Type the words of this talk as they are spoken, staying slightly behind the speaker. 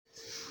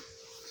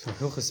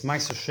Hilchus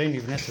Meister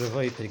Sheni v'Netter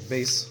Revoi Perik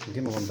Beis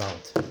Gimel and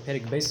Balt.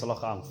 Perik Beis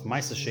Halach Aleph.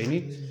 Meister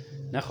Sheni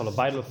Nechol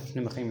Abaylo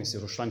Nimachim Is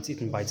Yerushalayim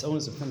Tziten by its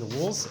owners within the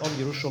walls of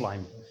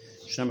Yerushalayim.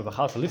 Shnemer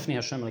v'Chalfa Lifnei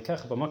Hashem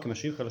Lekech B'Makim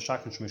Ashivcha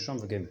L'Shakon Shmishon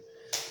V'Gim.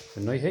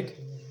 V'Noihig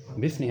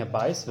Bifnei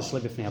Habayis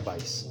V'Shlei Bifnei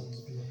Habayis.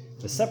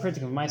 The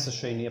separating of Meister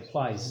Sheni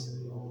applies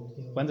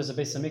when there's a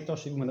Beis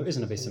HaMikdash, even when there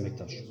isn't a Beis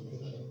HaMikdash.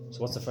 So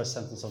what's the first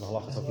sentence of the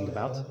halacha talking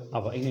about? It's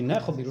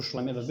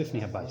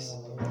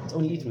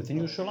only eaten within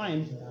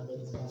Yerushalayim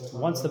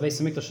once the Beis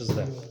HaMikdash is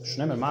there.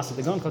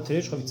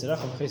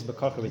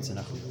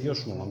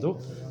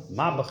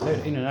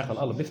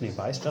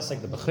 Just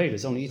like the Bechir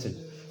is only eaten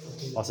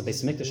whilst the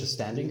Beis HaMikdash is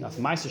standing.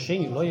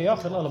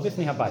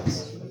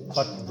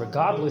 But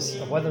regardless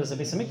of whether there's a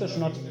Beis HaMikdash or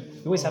not,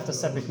 you always have to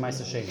separate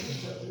Ma'aser Sheni.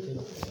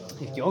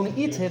 If you only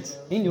eat it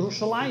in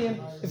Yerushalayim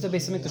if the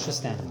Beis HaMikdash is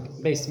standing.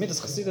 Beis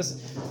HaMikdash Chassidus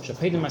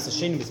Shapeidim Ma'aser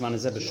Sheni Bizman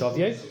Zeh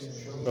B'Shavyeh.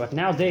 But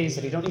nowadays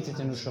you don't eat it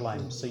in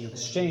Yerushalayim, so you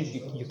exchange.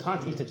 You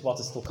can't eat it while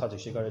it's still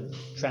kaddish. You got to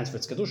transfer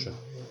its kedusha.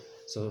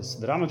 So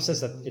the Rambam says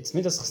that it's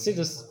Midas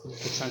Chassidus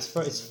to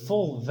transfer its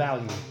full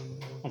value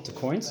onto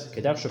coins.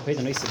 Kedav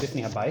Shapeidim Neisa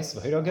Bifnei Habayis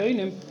V'Hira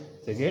Geinim.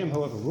 The Geinim,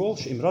 however, rule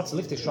Sheimratz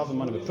Liftik Shavim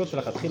Mana B'Prut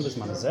V'Lachatchil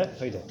Bizman Zeh.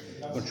 You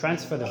can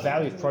transfer the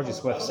value of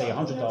produce worth say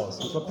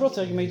 $100 into a prut.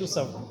 You may do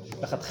so.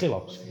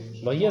 Lachatchila.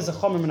 Lo Yeh Zeh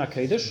Chomer Min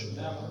HaKodesh.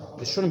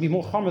 There shouldn't be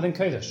more chomer than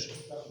kodesh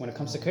when it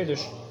comes to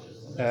kodesh.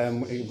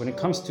 When it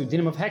comes to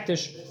dinim of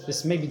hektish,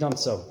 this may be done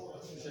so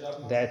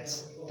that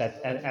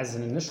as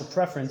an initial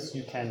preference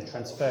you can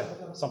transfer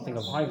something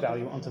of high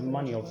value onto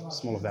money of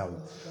smaller value.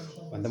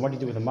 And then what do you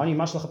do with the money?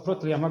 Because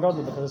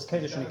it's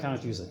kodesh and you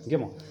cannot use it.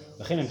 Gimel.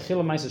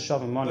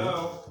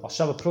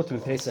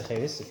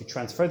 If you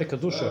transfer the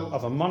kedusha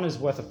of a money's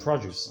worth of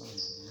produce,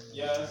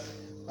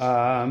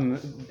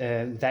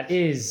 that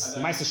is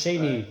Ma'aser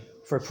Sheni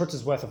for a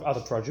pruta's worth of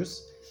other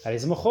produce. That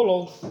is a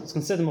mecholol. It's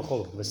considered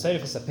mecholol.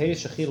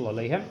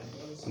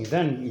 You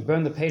then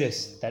burn the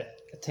peiris that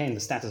attain the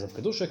status of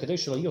kedusha.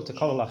 Kadesh lo yil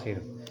tekol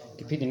lachirim.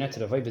 Kipidi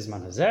neter avay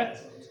bizman hazeh.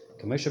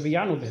 Kamesha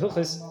biyanu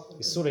behilchis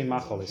isurei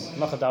macholis.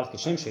 Lachadal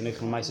kishem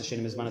she'neichel Ma'aser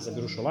Sheni bizman hazeh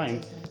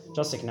b'Yerushalayim.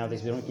 Just like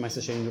nowadays we don't eat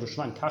Ma'aser Sheni in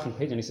Yerushalayim. Kachin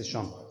peirin is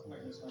sham.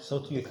 So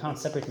too you can't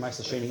separate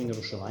Ma'aser Sheni in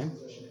Yerushalayim.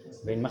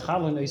 Vein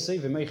machalin oisei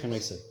v'meichin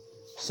oisei.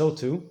 So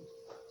too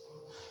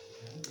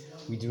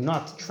we do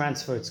not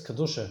transfer its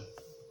kedusha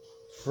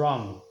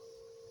from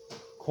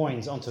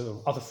coins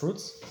onto other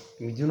fruits,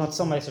 and we do not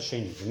sell Ma'aser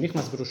Sheni.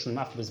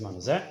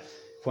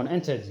 If one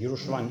entered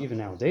Yerushalayim even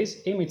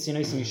nowadays,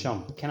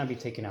 it cannot be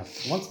taken out.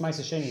 Once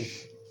Ma'aser Sheni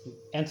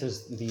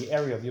enters the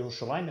area of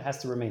Yerushalayim, it has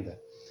to remain there.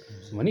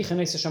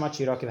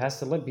 It has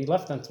to be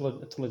left until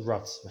it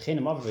rots. So if you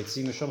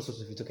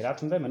took it out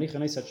from there, it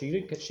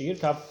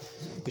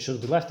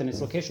should be left in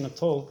its location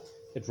until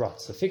it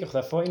rots. So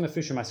therefore,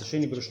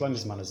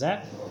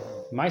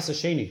 Ma'aser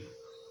Sheni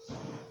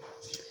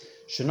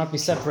should not be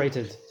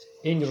separated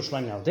in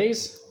Yerushalayim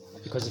nowadays,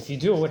 because if you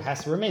do, it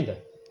has to remain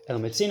there.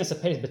 Whilst the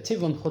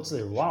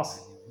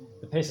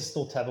peiris is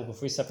still tevel,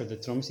 before you separate the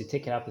trums, you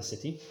take it out of the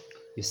city,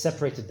 you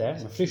separate it there,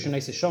 then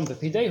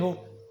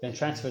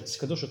transfer its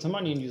kedusha to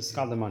money and you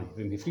discard the money.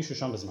 If you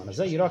separate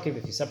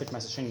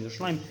Ma'aser Sheni in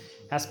Yerushalayim,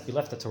 it has to be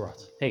left at Torah.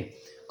 Hey,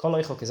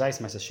 whoever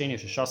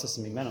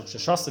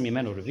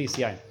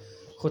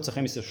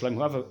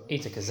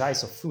ate a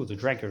kazais of food or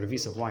drank a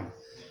revis of wine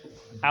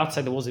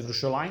outside the walls of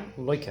Yerushalayim,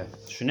 loike.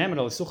 Shenemer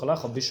al isuch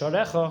alecha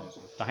b'sharecha,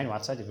 dahainu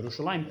outside of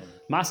Yerushalayim,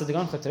 ma'aseh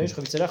degancha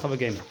tereishcha v'tzerecha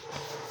v'gemer.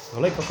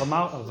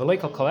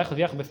 V'loikal kalecha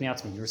v'yachah b'fnei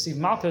atzmi. You receive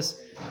malchus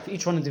for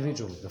each one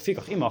individually.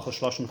 V'fikach imach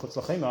l'shloshen chutz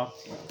l'chema.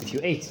 If you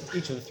ate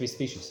each of the three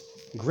species,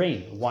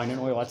 grain, wine, and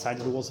oil outside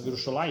of the walls of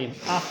Yerushalayim,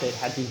 after it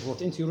had been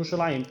brought into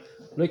Yerushalayim,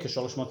 loike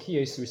shalosh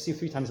malkiyos, you receive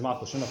 3 times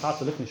malchus. Shenemer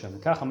chata lifnei shem.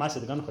 Kacha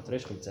ma'aseh degancha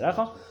tereishcha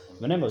v'tzerecha.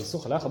 And Lama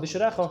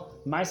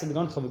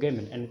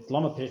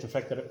Pirit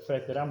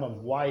the Rambam,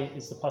 why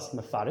is the pasuk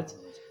mefaret?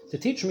 To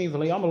teach me,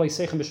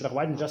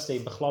 why didn't just say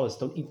Bechlalis,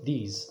 don't eat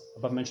these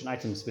above mentioned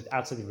items with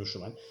outside of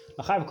Yerushalayim.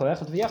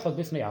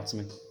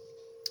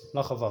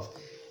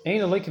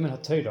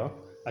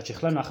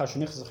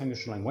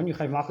 When you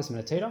have Malchus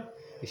min HaTorah,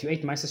 if you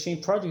ate Ma'aser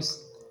Sheni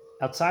produce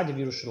outside of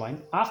Yerushalayim,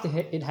 after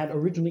it had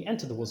originally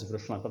entered the walls of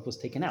Yerushalayim, but was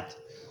taken out.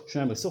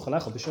 Once it's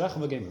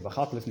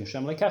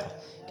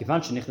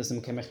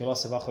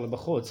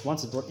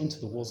brought into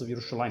the walls of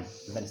Yerushalayim,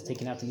 and then it's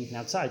taken out and eaten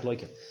outside,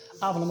 like it. If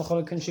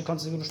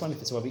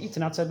it's however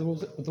eaten outside the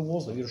walls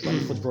of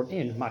Yerushalayim, it's brought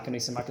in,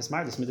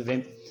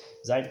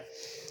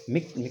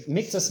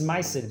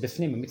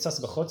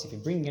 if you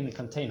bring in a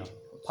container,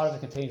 part of the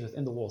container is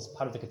within the walls,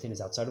 part of the container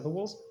is outside of the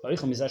walls.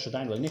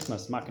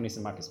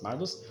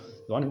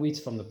 The one who eats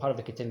from the part of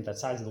the container that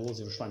sides of the walls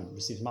of Yerushalayim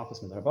receives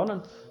malchus min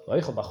Rabbanan. The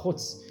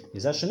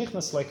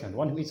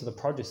one who eats of the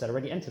produce that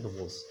already entered the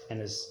walls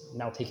and is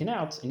now taken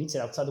out and eats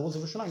it outside the walls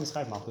of Yerushalayim is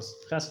chayv malchus.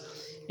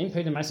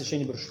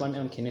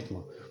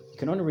 You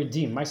can only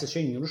redeem Ma'aser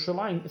Sheni in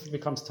Yerushalayim if it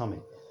becomes tamei.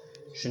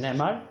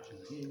 Shenemar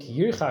ki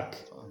yirchak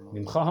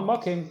mimcha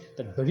hamakim,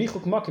 that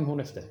berichuk makim hu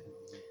nifter.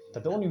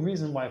 That the only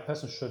reason why a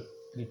person should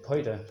be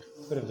paid. A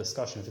bit of a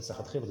discussion if it's a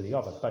chatchil or the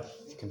yavat, but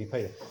it can be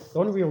paid. The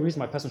only real reason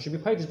why a person should be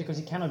paid is because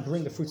he cannot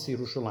bring the fruits to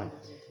Yerushalayim.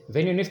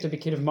 V'enu nifta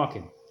b'kidav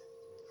makim.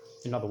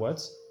 In other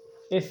words,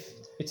 if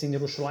it's in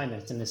Yerushalayim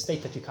and it's in a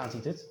state that you can't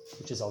eat it,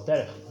 which is al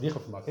derech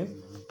v'chuf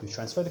makim, you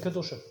transfer the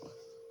kedusha.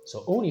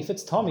 So only if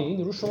it's tummy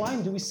in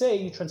Yerushalayim do we say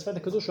you transfer the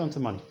kedusha onto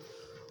money.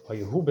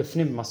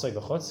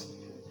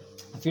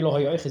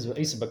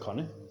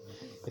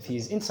 If he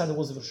is inside the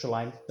walls of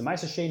Yerushalayim, the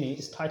Ma'aser Sheni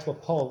is tied to a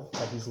pole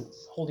that he's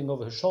holding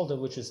over his shoulder,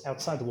 which is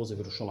outside the walls of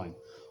Yerushalayim.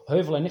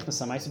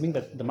 Meaning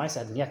that the Ma'aser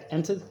hadn't yet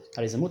entered,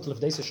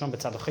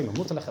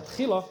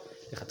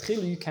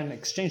 you can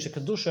exchange the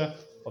kedusha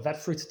of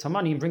that fruit to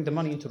money and bring the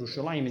money into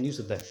Yerushalayim and use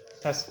it there.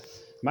 That's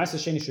Ma'aser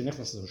Sheni should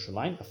nichnas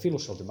Yerushalayim, afilu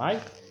shel demai,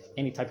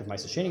 any type of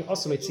Ma'aser Sheni.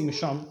 Also, let's see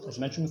Misham, as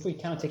mentioned before, you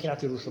cannot take it out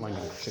to Yerushalayim.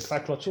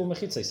 Shekvar klotul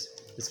mechitzes.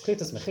 This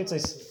klitas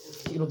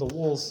mechitzes, the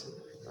walls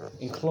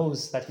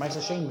enclose that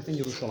Ma'aser Sheni within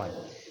Yerushalayim.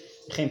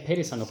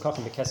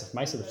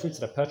 The fruits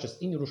that are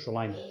purchased in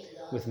Yerushalayim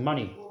with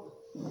money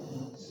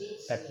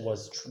that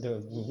was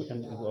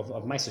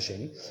of Ma'aser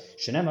Sheni,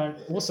 Shenemar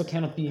also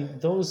cannot be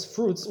those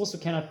fruits. Also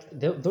cannot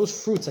those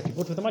fruits that you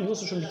bought with the money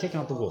also shouldn't be taken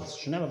out the walls.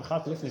 Shenemar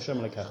b'chat lifnei Shem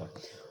lekecha.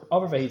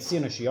 If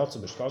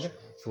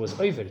it was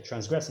over,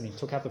 transgressed, and he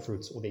took out the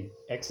fruits, or they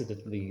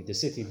exited the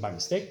city by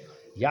mistake,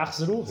 they have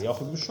to be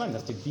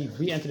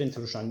re-entered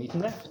into Yerushalayim and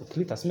eaten there.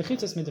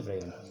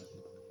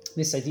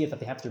 This idea that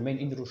they have to remain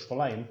in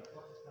Yerushalayim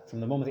from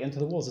the moment they enter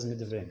the walls is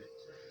midivreim.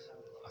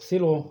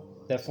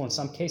 Therefore, in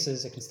some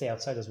cases, it can stay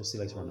outside, as we'll see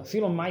later on.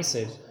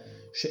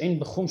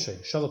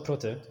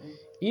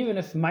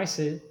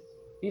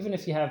 Even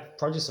if you have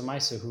produce of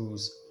ma'aser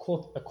whose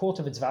a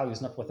quarter of its value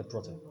is not worth a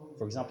prota.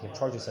 For example, you have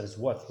produce that is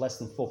worth less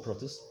than 4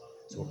 protas,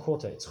 so a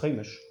quarter, it's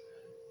chaimish,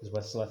 is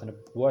worth less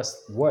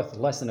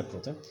than a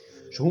prota.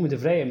 Shehu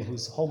midivreim,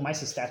 whose whole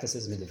ma'aser status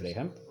is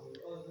midivreim.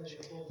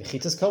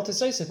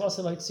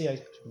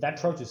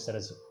 That produce that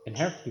is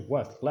inherently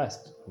worth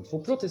less than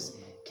 4 protas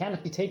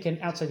cannot be taken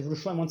outside of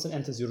Yerushalayim once it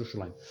enters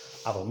Yerushalayim.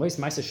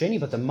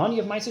 But the money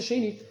of Ma'aser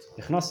Sheni,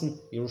 Yechnasen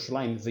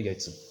Yerushalayim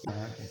v'yotzim.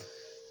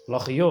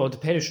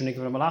 Lachiyod, Perish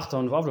Nigver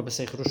Malachton, Vavra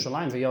B'Seich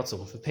Yerushalayim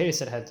v'yotzim. If a Perish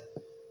that had,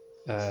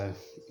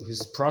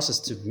 whose process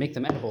to make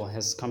them edible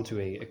has come to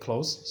a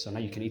close, so now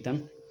you can eat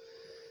them.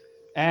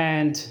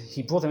 And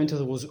he brought them into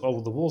the walls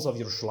of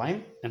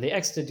Yerushalayim, and they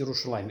exited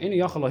Yerushalayim.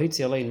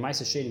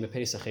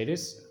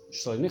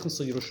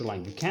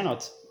 You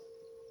cannot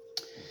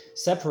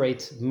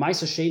separate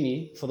Ma'aser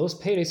Sheni for those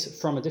peiros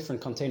from a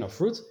different container of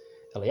fruit.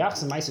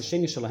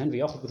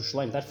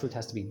 That fruit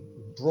has to be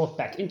brought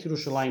back into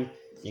Yerushalayim.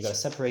 You got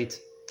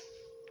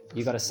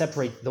to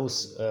separate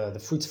those the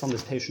fruits from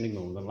this peiros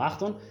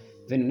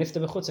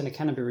and it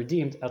cannot be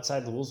redeemed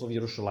outside the walls of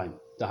Yerushalayim.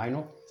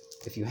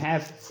 If you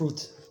have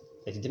fruit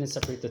that you didn't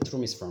separate the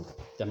trumis from,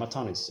 the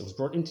matanis, it was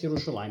brought into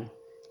Yerushalayim,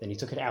 then you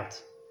took it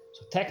out.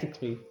 So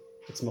technically,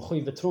 it's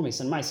mechuyev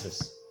v'trumis and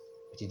maasros,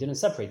 but you didn't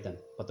separate them.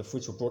 But the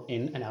fruits were brought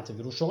in and out of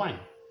Yerushalayim.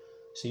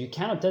 So you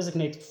cannot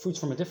designate fruits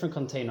from a different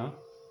container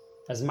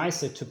as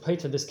maaser to pay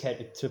to this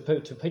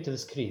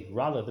kri.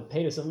 Rather, the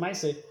payers of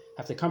maaser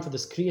have to come for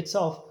this kri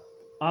itself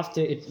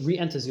after it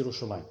re-enters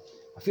Yerushalayim.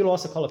 I feel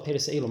also call it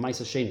payers eilu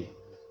maaser sheni.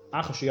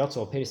 Says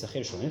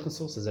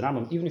the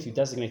Rambam, even if you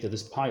designated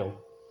this pile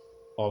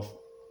of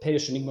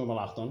payers shenigmar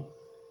malachton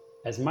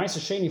as maaser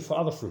sheni for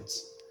other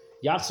fruits,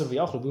 yachzor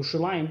v'yachol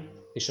b'Yerushalayim,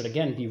 they should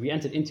again be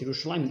re-entered into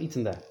Yerushalayim and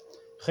eaten there.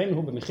 What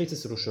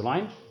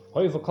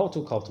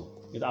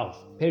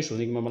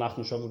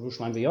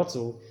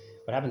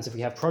happens if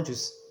we have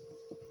produce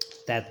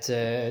that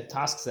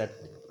tasks that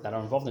are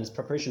involved in its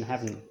preparation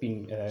haven't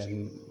been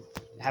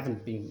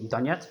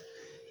done yet,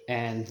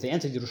 and they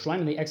entered Yerushalayim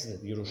and they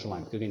exited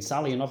Yerushalayim? Again,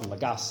 sali and oven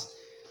lagas,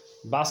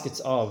 baskets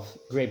of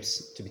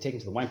grapes to be taken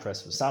to the wine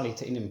press, sali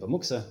te'inim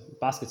b'muksa,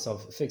 baskets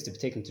of figs to be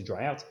taken to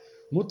dry out.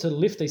 Mutter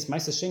lifteis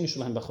maaser sheni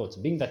shelahem b'chutz.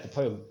 Being that the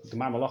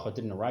gemar malacha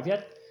didn't arrive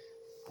yet,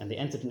 and they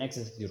entered and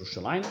exited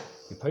Yerushalayim,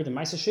 you pay the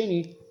Ma'aser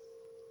Sheni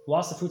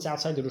whilst the fruits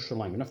outside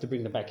Yerushalayim. You don't have to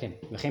bring them back in.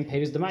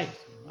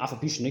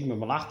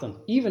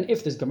 Even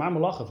if this Gemar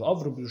Malacha of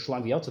Avru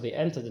Yerushalayim V'Yotza, they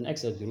entered and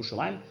exited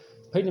Yerushalayim,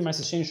 pay the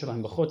Ma'aser Sheni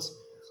Shalom B'chutz.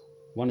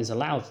 One is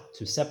allowed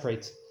to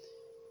separate.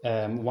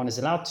 One is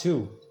allowed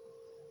to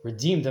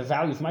redeem the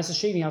value of Ma'aser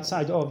Sheni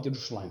outside of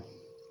Yerushalayim.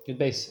 Good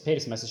base.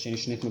 Peiros Ma'aser Sheni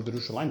Shnitmu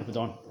Yerushalayim.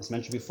 As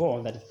mentioned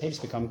before, that if Peiros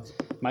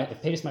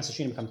Ma'aser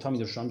Sheni become Tommy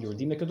Yerushalayim, you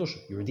redeem the kedusha.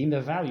 You redeem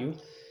their value.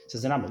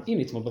 Says the Rambam,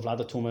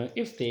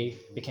 if they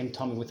became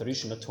tummy with the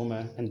rishon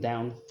tumah and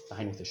down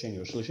with the sheni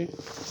or shlishi,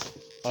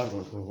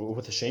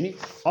 with the sheni,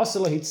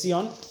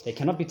 they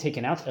cannot be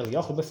taken out.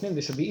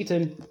 They should be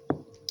eaten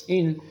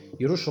in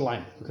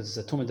Yerushalayim because it's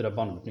a tumah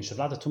d'rabbanan.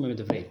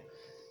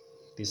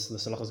 This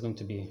halacha is going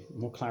to be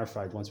more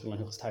clarified once we learn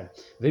Hilchos Torah.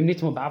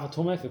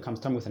 If it comes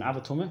tummy with an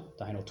avatumah,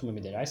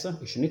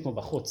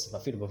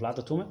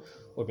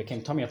 or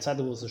became tummy outside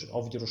the walls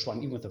of Yerushalayim,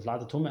 even with the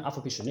vlada tumah,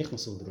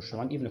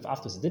 even if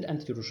afterwards it did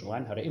enter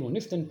Yerushalayim,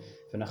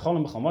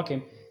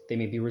 they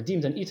may be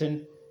redeemed and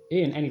eaten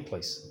in any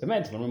place.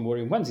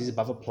 When these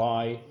above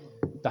apply,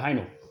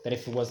 that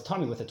if it was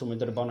tummy with a tumor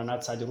derbanan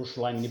outside the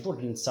Yerushalayim and you brought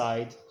it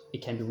inside,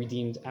 it can be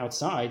redeemed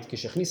outside. That you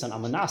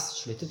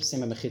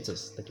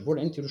brought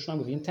it into Yerushalayim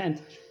with the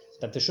intent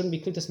that there shouldn't be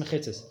klitas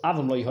mechitzas.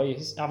 Avam lo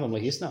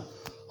hisna.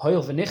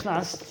 Hoyel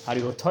v'nichnas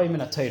harihu toy min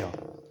ha-Torah.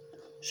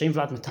 Shem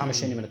v'lat mitam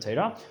sheni min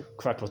ha-Torah.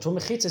 Kvar kloto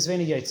mechitzas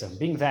v'eni yetza.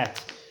 Being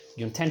that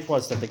your intent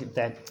was that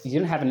you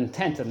didn't have an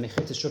intent that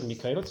mechitzas shouldn't be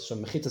koilot, so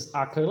mechitzas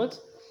are koilot,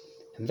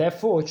 and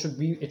therefore it should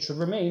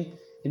remain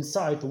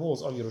inside the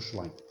walls of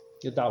Yerushalayim.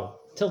 Yodal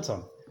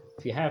tilton.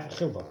 If you have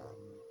chilba,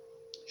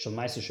 shel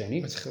ma'aser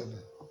sheni. What's chilba?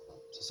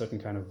 It's a certain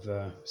kind of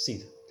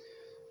seed.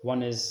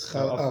 One is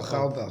chalba.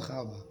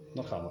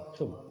 Not chalba,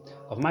 chilba.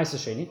 Of ma'aser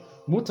sheni,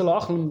 mutar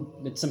la'achlim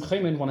mit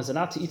tzimchemen. One is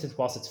allowed to eat it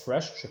whilst it's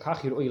fresh. Shekach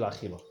yiroi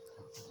la'achila.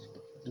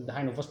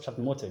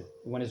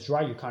 When it's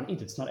dry, you can't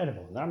eat it. It's not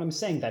edible. Now I'm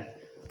saying that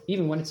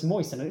even when it's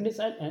moist and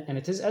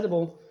it is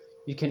edible,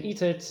 you can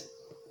eat it.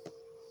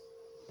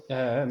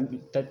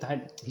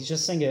 He's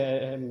just saying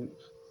an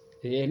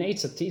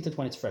eitzah to eat it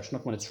when it's fresh,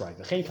 not when it's dry.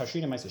 The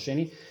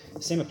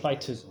same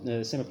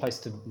applies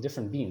to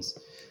different beans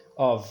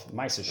of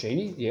ma'aser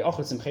sheni.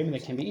 They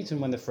can be eaten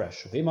when they're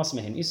fresh.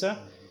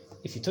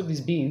 If you took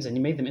these beans and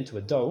you made them into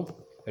a dough,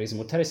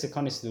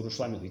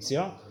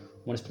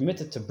 one is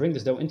permitted to bring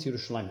this dough into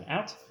Yerushalayim and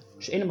out,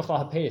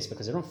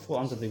 because they don't fall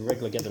under the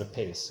regular gather of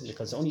Peres,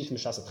 because they only eat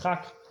mishas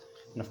chak,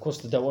 and of course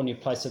the dough only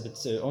applies to the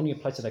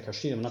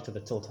kashirim, not to the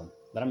tilton.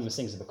 That I'm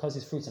saying is that because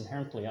these fruits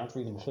inherently aren't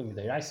really mechuvim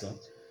deraisa,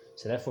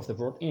 so therefore if they're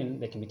brought in,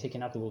 they can be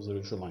taken out the walls of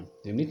Yerushalayim.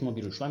 The Yomit Mo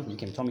Yerushalayim, you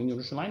can tell me in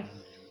Yerushalayim,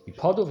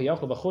 Yipadu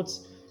v'yachol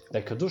b'chutz,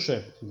 that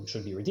kedusha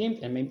should be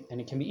redeemed, and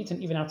it can be eaten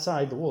even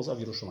outside the walls of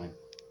Yerushalayim.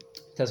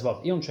 If you have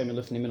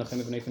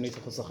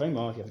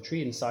a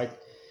tree inside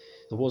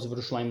the walls of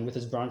Yerushalayim with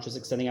its branches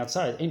extending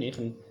outside, we may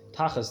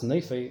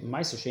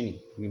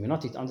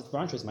not eat under the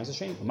branches,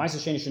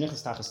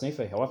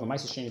 however,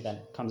 ma'aser sheni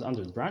that comes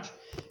under the branch,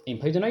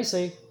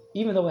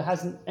 even though it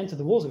hasn't entered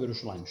the walls of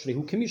Yerushalayim.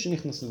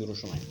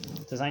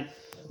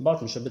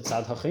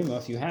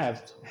 If you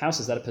have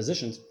houses that are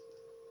positioned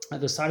at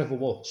the side of a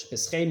wall,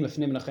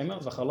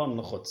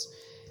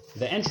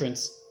 the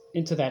entrance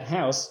into that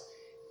house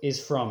is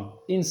from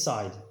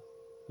inside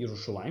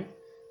Yerushalayim,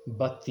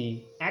 but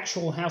the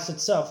actual house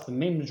itself, the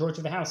main majority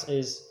of the house,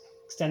 is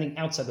extending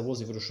outside the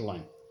walls of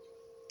Yerushalayim.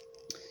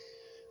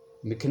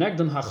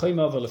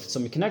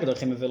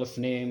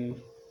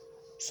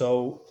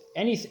 So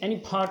any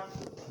part,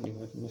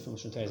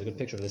 there's a good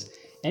picture of this,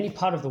 any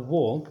part of the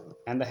wall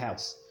and the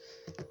house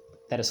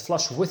that is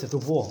flush with the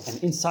wall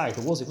and inside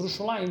the walls of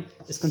Yerushalayim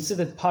is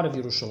considered part of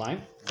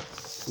Yerushalayim.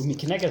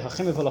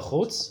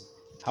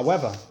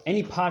 However,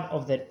 any part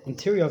of the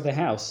interior of the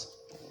house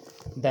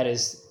that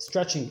is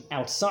stretching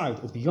outside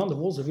or beyond the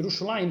walls of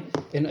Yerushalayim,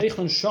 in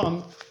Eichlon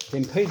Sham,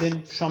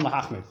 Sham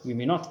Lahachmir. We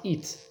may not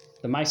eat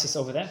the maisis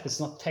over there, because it's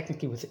not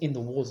technically within the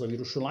walls of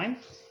Yerushalayim,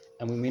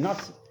 and we may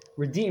not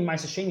redeem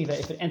ma'aser sheni that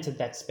if it entered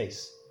that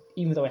space,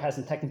 even though it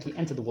hasn't technically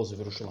entered the walls of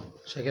Yerushalayim.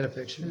 Should I get a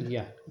picture?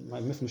 Yeah, my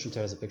Mifmishim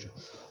has a picture.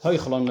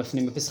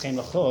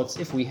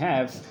 If we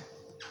have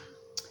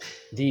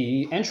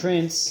the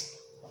entrance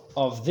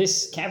of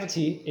this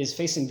cavity is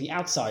facing the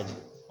outside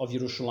of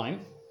Yerushalayim,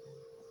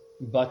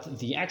 but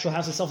the actual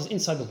house itself is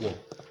inside the wall.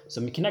 So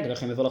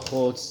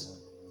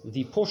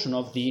the portion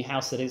of the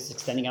house that is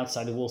extending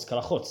outside the walls,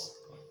 kalachotz.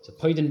 So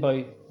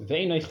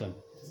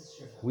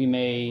we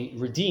may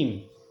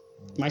redeem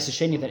ma'aser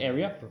sheni that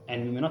area,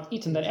 and we may not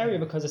eat in that area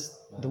because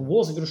the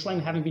walls of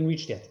Yerushalayim haven't been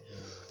reached yet.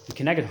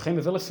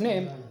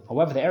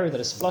 However, the area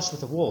that is flush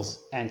with the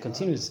walls and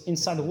continues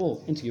inside the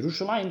wall into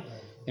Yerushalayim,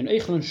 in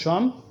Eichlon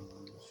Sham,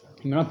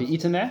 you may not be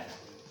eaten there.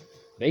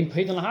 And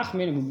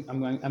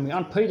we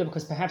aren't paid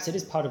because perhaps it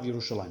is part of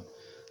Yerushalayim.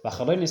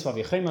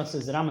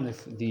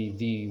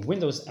 The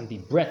windows and the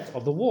breadth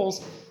of the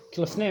walls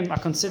are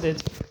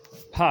considered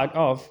part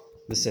of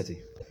the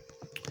city.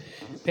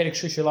 When we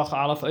eat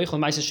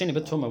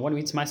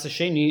ma'aser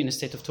sheni in a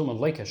state of tumah,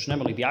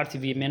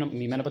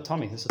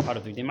 this is part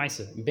of the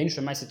ma'aser.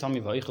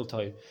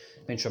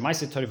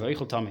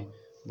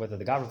 Whether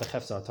the gav of the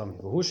chefza are tummy,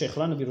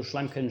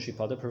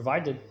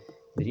 provided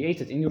that he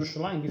ate it in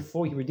Yerushalayim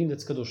before he redeemed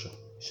its kedusha.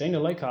 We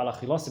learned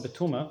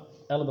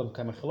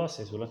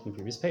in the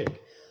previous page.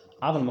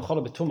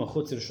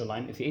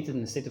 If he ate it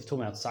in the state of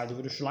tumah outside of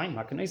Yerushalayim,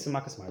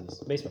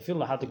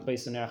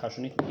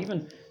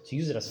 even to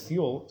use it as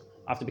fuel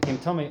after it became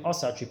tummy,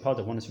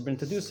 one is forbidden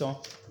to do so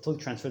until he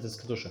transferred its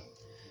kedusha.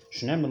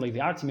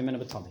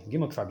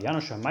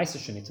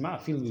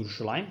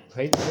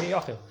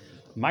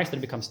 Mice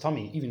that becomes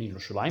tummy, even in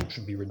Yerushalayim,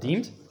 should be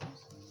redeemed,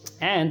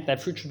 and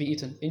that fruit should be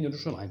eaten in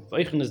Yerushalayim.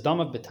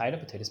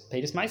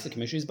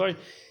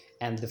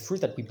 And the fruit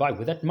that we buy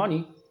with that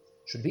money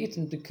should be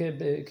eaten. The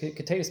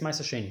keteiris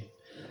ma'aser sheni,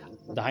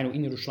 the hainu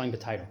in Yerushalayim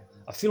b'tayra.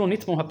 Afilo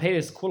nitmo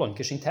haperes kulon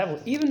kishin tevel.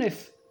 Even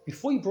if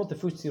before you brought the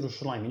fruits to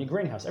Yerushalayim in your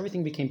grain house,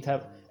 everything became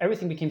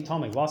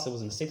tummy whilst it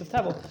was in the state of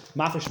tevel.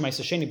 Mafresh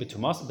ma'aser sheni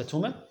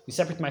betumah. You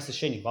separate ma'aser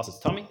sheni whilst it's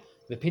tummy.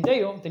 The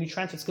pideo, then he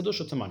transfers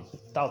kedusha to money.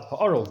 Dal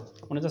ha'oral,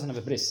 when it doesn't have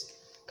a bris,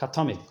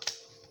 katami.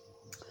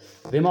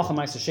 We machen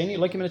Meister Sheni,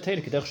 like in the Torah,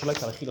 Kedech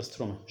Shalek al Achilas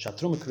Truma.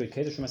 Shatruma Kuri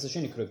Kedesh, Meister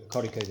Sheni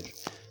Kari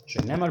Kedesh.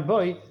 Shenemar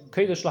Boy,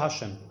 Kedesh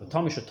LaHashem. The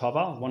Tomish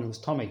Tava, one whose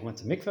Tomei went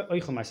to Mikveh,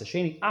 Oichel Meister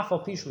Sheni,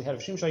 Afal Pishli Head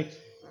of Shimshai,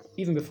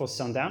 even before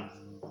sundown.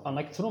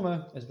 Unlike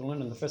Truma, as we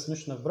learned in the first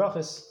mission of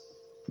Brachas,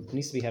 it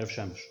needs to be head of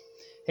Shemesh.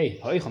 Hey,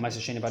 Oichel Meister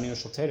Sheni Banino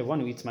Shal Torah, one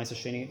who eats Meister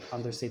Sheni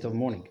under state of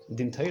mourning.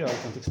 Din Torah, I'm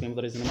going to explain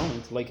what that is in a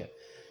moment, like it.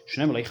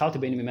 Shenemar Leichalti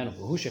Beini Mimenu,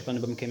 who Shech Lenu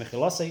B'Mekei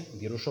Mechilase,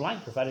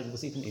 Yerushalayim, provided it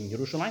was eaten in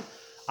Yerushalayim.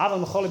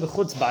 Aval Mecholi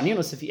B'Chutz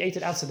Ba'aninos, if he ate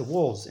it outside the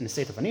walls in the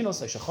state of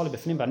Aninos, Shecholi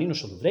B'Fnim Ba'aninos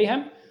Shal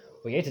Devreihem,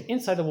 or he ate it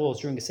inside the walls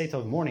during the state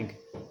of mourning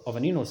of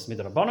Aninos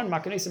Midrabanan,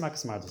 Makanesi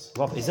Makasmardos.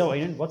 Vav Ezel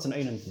Einen, what's an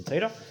Einen in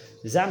Torah?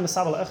 Zam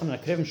Masabal Echem and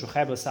Akrevim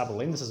Shuchayb L'Sabal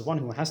Leim. This is one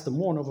who has to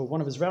mourn over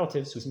one of his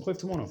relatives who's mechuyev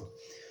to mourn over.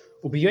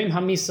 Ubiyoim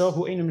Hamisa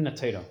who Einen in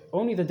Torah.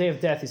 Only the day of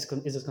death is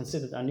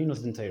considered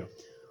Aninos din Torah.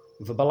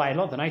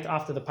 V'Balayla, the night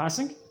after the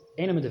passing,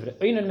 Einen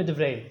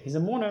Midivrei. He's a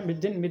mourner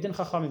midin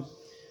Chachamim.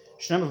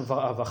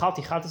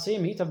 V'chalti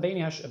chatasim hita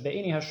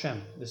be'eni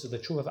Hashem. This is the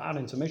truth of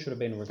Aaron to Moshe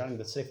Rabbeinu regarding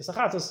the Sefer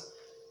Sachatas.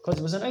 Because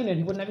it was an Einen,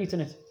 he wouldn't have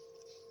eaten it.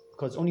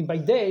 Because only by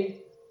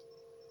day,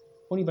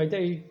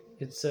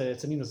 it's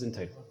a Ninos din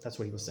Torah. That's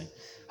what he was saying.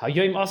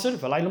 Hayoim Asr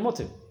v'layla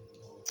motiv.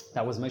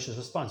 That was Moshe's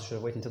response. He should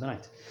have waited until the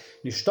night.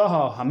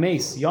 Nishtaha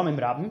hameis yomim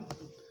rabim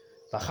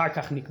v'achar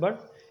kach nikbar.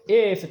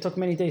 If it took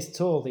many days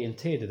till they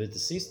interred the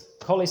deceased,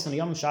 kol eis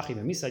yom shachi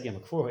b'misad yom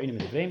kfur ha'enim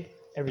midivreim.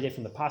 Every day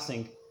from the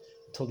passing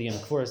till the yom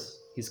kfuras,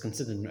 he's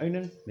considered an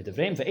Einen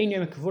midivreim. Ve'ein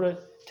yom kfura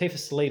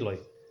tefes leiloi.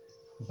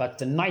 But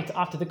the night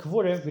after the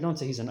kfura, we don't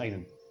say he's an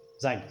Einen.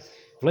 Zayin.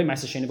 V'loi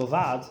ma'aser sheni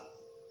b'vad.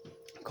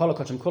 Kol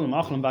ha'kachem kolim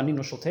achlam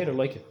ba'nino shel teira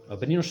loike.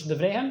 Ba'nino shel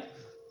devreihem.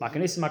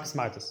 Makanis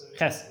makasmartas.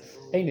 Ches.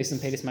 Ein is in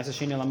Peiris Meiser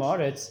Sheni Lama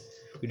Aretz.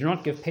 We do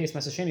not give Peiris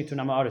Meiser Sheni to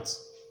Nama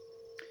Aretz.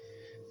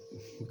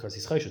 Because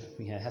he's choshed.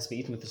 He has to be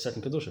eaten with a certain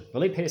kedusha.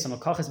 V'lei Peiris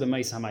Amakachas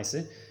b'meis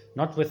ha'meise.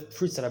 Not with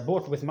fruits that are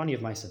bought with money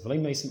of meise. V'lei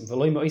meis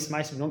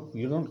meise.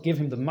 You don't give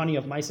him the money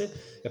of meise.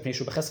 V'pnei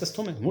shu b'cheskas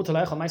tumeh. Mutar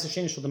la'echal Meiser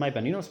Sheni shel demai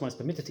baninos. One is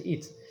permitted to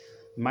eat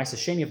Meiser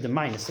Sheni of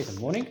demai in a state of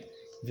mourning.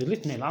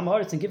 V'litnei Lama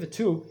Aretz and give it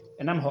to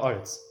an Am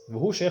ha'aretz.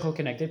 V'hu sheichel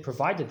connected,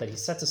 provided that he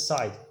sets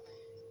aside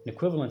an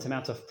equivalent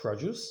amount of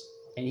produce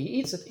and he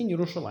eats it in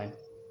Yerushalayim.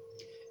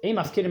 Ein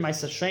mafkidin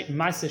ma'aser sheni.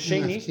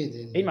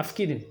 Ein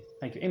mafkidin.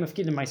 Thank you. Ein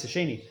mafkidin ma'aser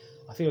sheni.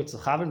 Afilu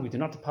tzchaven. We do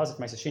not deposit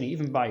ma'aser sheni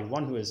even by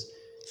one who is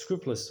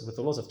scrupulous with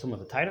the laws of Tumah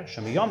v'Taira.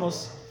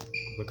 Shamiyamos.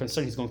 We're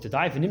concerned he's going to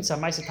die. V'nimtza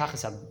ma'aser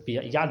tachas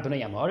yad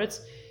b'nei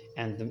Amaretz,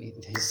 and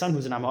his son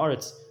who's an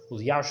Amaretz will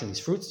yarshin these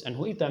fruits and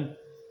will eat them.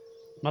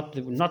 Not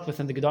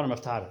within the Gedonim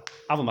of Tara.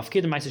 Aval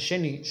mafkidin ma'aser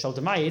sheni shel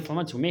demai.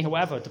 We may,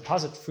 however,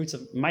 deposit fruits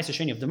of ma'aser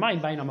sheni of demai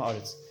by an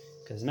Amaretz.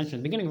 As mentioned at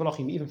the beginning of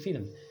Malachim, even feed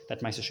them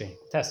that Meiser Sheni.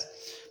 Test.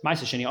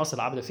 Meiser Sheni also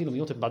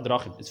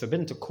it's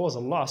forbidden to cause a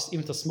loss,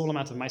 even to a small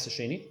amount of Meiser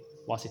Sheni,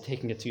 whilst you're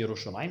taking it to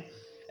Yerushalayim.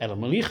 El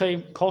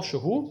Maliche Kol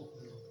Shehu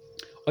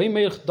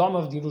Oymeich Dam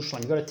of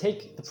Yerushalayim. You got to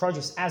take the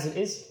produce as it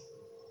is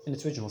in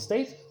its original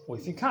state, or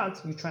if you can't,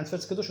 you transfer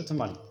its kedusha to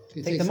money.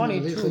 Take the money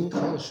to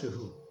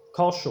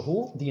Kol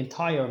Shehu, the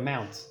entire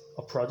amount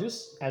of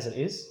produce as it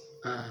is,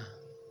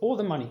 or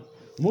the money.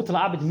 When it comes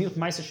to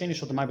Meiser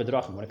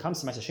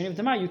Sheni of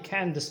Demai, you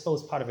can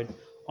dispose part of it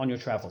on your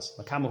travels.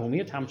 How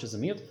much is a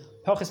miut?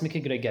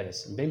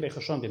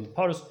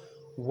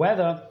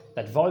 Whether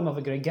that volume of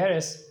a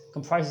gregeres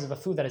comprises of a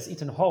food that is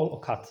eaten whole or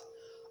cut.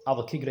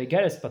 But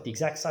the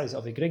exact size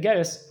of a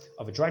gregeres,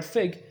 of a dried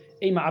fig,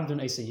 you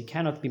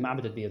cannot be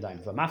ma'abed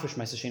biyadayim. One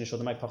separates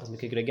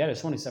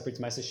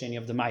Meiser Sheni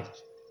of Demai.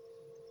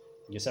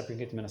 You're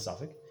separating it in a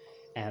suffix,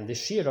 and the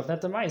shear of that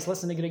Demai is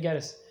less than a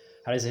gregeres.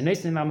 He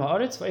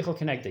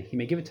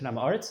may give it to Nama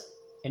Aretz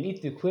and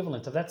eat the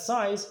equivalent of that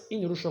size in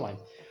Yerushalayim.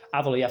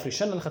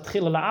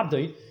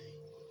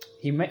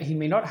 He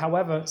may not,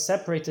 however,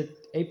 separate it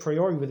a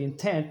priori with the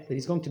intent that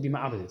he's going to be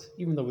ma'abed.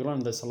 Even though we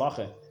learn this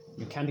halacha,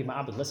 you can be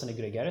ma'abed less than a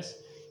gregeres.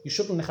 You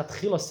shouldn't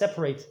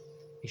separate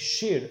a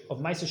shear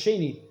of Meiser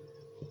Sheni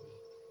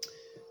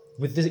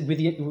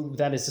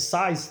that is the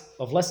size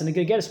of less than a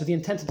gregeres with the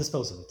intent to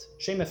dispose of it.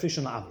 Shem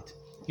efrishon la'abed.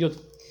 Yud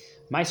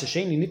Meiser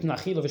Sheni nit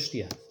nachila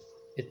v'shtia.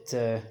 It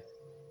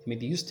may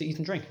be used to eat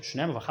and drink.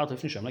 Shming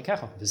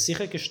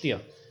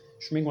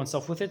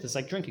oneself with it is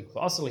like drinking.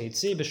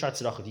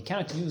 You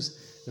cannot use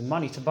the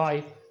money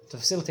to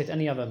facilitate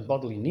any other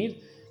bodily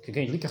need. To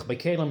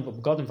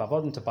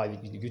buy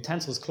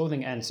utensils,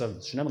 clothing, and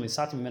servants. What does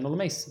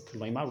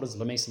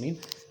lameis mean?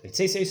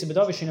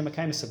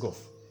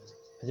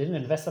 I didn't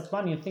invest that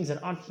money in things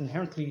that aren't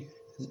inherently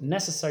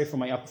necessary for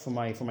my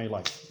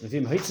life.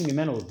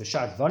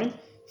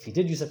 If he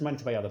did use that money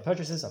to buy other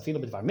purchases, he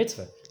has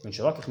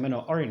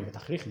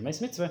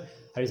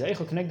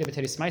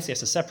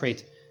to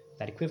separate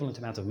that equivalent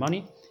amount of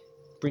money,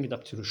 bring it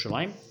up to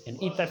Yerushalayim, and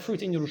eat that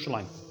fruit in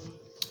Yerushalayim.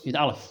 Yud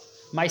Aleph,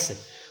 Maise.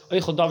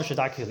 Oichel davar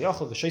shadaki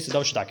liachol, v'sheisa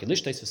davar shadaki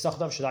lishtes, v'sach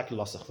davar shadaki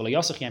lasach. V'lo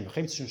yasach yam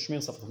b'chem tzishon shmir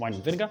himself with wine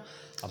and vinegar.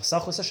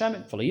 Avasach was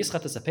Hashem. V'lo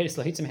yischat as a peris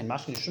lahitzim hen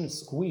mashkin. You shouldn't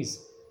squeeze,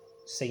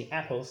 say,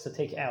 apples to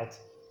take out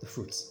the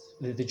fruits,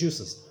 the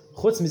juices.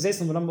 Chutz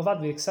mizeslim v'lam bavad,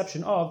 with the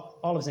exception of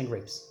olives and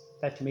grapes.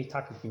 that you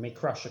may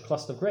crush a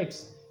cluster of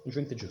grapes and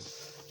drink the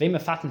juice. We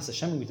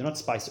do not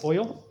spice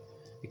oil,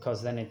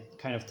 because then it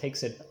kind of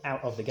takes it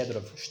out of the gather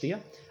of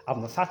shtia. We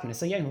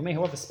may,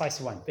 however, spice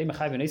wine. We do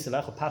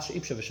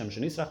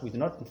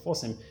not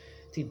enforce him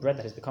to eat bread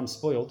that has become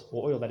spoiled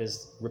or oil that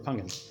is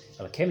repugnant.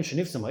 The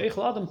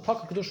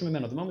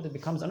moment it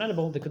becomes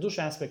unedible, the kedusha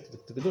aspect,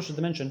 the kedusha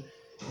dimension,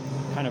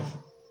 kind of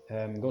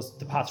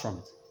departs from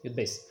it. Yud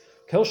base.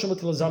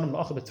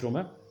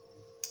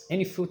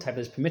 Any food type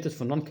that is permitted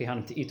for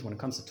non-kehanim to eat when it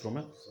comes to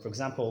truma, for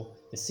example,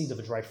 the seed of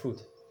a dried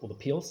fruit or the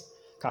peels.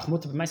 So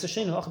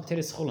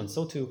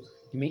too,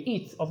 you may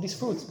eat of these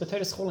fruits, but the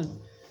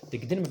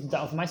gedim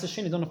of Ma'aser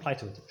Sheni don't apply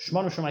to it. If you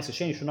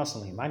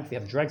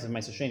have dregs of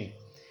Ma'aser Sheni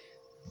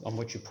on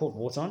which you put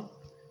water on,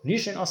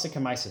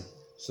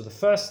 so the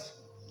first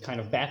kind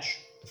of batch,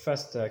 the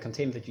first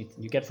container that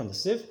you get from the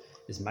sieve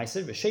is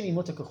Ma'aser.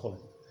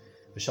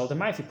 If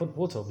you put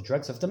water over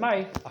dregs of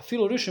Demai,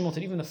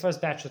 even the first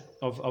batch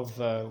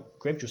of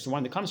grape juice, the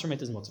wine that comes from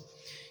it is mutter.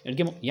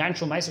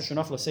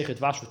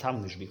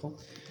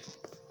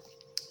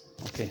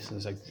 Okay, so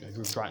there's a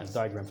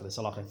diagram for this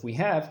halacha. If we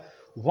have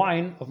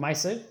wine of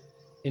Ma'aser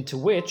into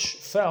which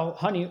fell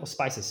honey or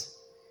spices,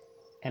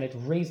 and it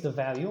raised the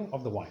value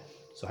of the wine.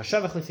 So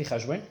hashevach lefi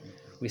cheshbon,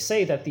 we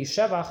say that the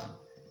shevach,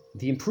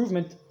 the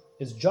improvement,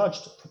 is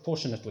judged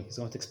proportionately. He's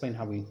going to explain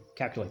how we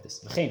calculate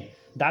this. If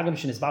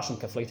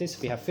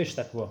we have fish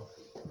that were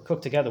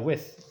cooked together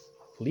with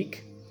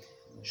leek,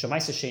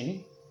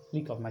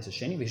 leek of Ma'aser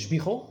Sheni,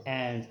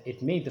 and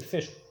it made the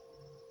fish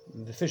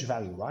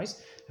value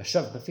rise.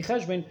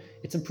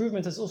 Its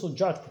improvement is also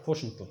judged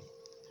proportionately.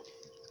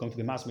 It's going to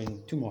be masked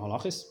in two more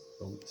halachis.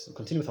 So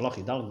continue with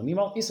halachi dal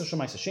l'mimal. If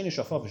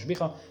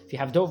you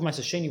have dough of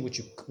Ma'aser Sheni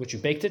which you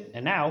baked it,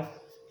 and now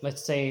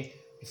let's say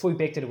before you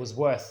baked it, it was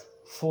worth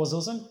 4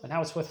 zuzim, and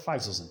now it's worth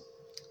 5 zuzim.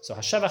 So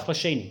hashevach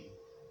l'sheni.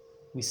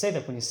 We say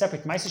that when you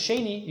separate Ma'aser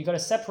Sheni, you got to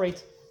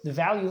separate the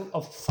value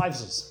of 5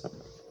 zuz.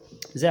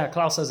 Zeh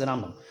Klaus says in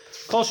Rambam.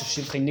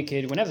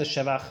 Whenever the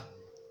shevach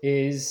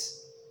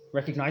is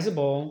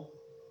recognizable,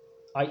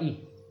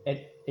 i.e.,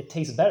 it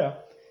tastes better,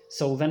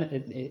 so then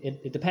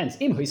it depends.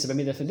 In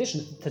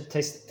addition to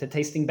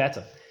tasting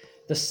better,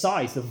 the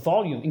size, the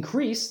volume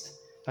increased.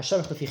 We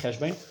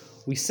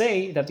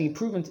say that the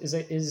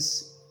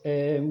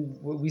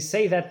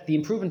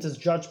improvement is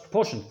judged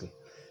proportionately.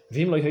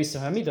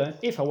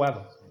 If,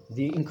 however,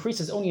 the increase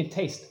is only in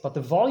taste, but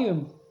the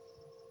volume,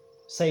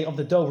 say, of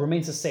the dough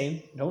remains the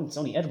same, it's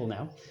only edible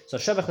now. So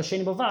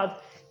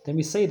then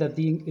we say that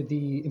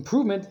the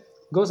improvement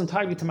goes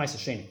entirely to Ma'aser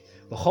Sheni.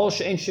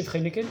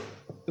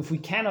 If we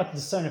cannot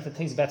discern if it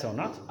tastes better or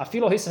not,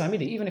 even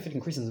if it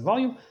increases in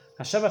volume,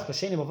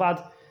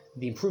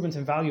 the improvement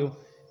in value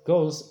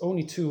goes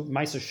only to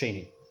Ma'aser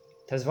Sheni.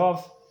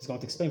 Tezvav is going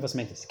to explain what's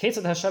meant.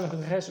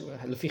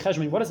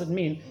 What does it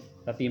mean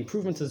that the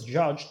improvement is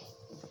judged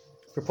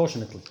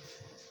proportionately?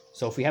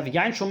 So if we have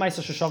yain shel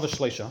Ma'aser sheshavah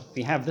shleisha,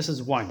 we have, this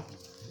is wine.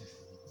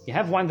 You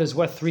have wine that's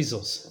worth 3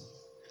 zuz.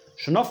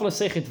 Shenofel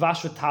esechit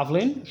vash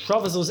v'tavlin,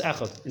 shava zuz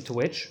echad, into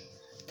which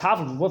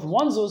tavlin worth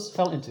 1 zuz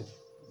fell into.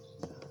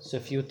 So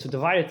if you to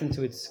divide it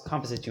into its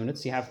composite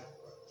units, you have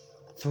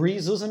 3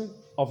 zuzim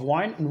of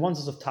wine and 1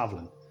 zuz of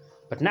tavlin.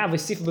 But now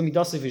v'sifu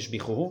b'midase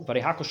v'ishbichuhu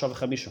v'rehako shava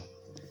chamisha.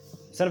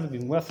 Instead of it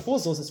being worth 4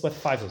 zuz, it's worth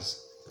 5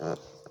 zuz.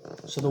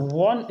 So the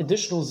 1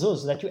 additional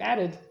zuz that you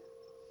added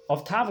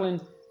of tavlin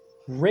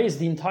raised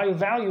the entire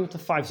value to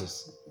 5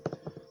 zuz.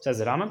 Says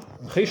the Rambam,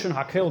 Chishon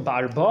hakel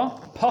ba'arba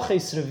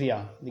paches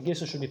revia. The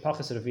Gisa should be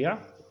paches revia,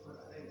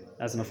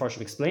 as the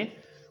Mefarshim explain.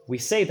 We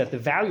say that the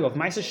value of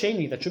Ma'aser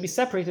Sheni that should be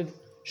separated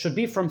should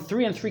be from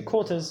 3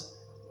 3/4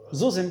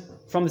 zuzim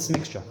from this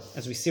mixture.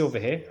 As we see over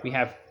here, we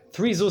have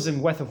 3 zuzim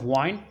worth of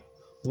wine,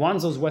 1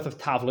 zuz worth of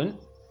tavlin.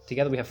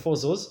 Together we have 4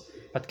 zuz,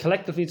 but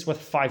collectively it's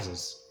worth 5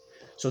 zuz.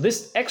 So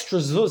this extra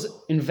zuz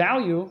in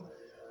value,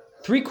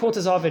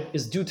 3/4 of it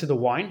is due to the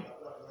wine,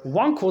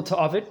 1/4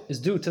 of it is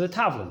due to the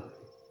tavlin.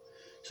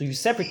 So you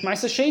separate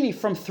Ma'aser Sheni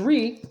from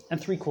 3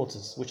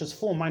 3/4, which is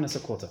 4 minus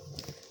 1/4.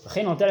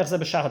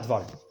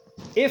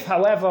 If,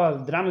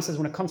 however, the Rambam says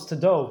when it comes to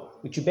dough,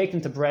 which you bake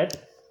into bread,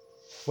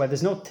 where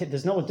there's no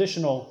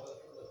additional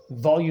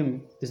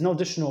volume, there's no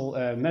additional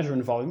measure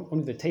in volume,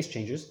 only the taste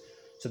changes.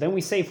 So then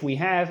we say if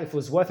it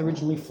was worth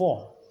originally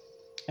 4,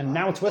 and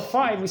now it's worth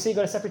 5, we say you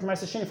got to separate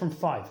Ma'aser Sheni from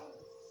 5.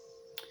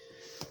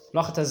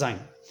 Lachat hazayin.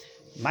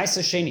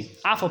 Ma'aser Sheni,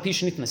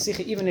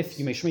 even if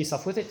you may shmei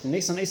yourself with it, it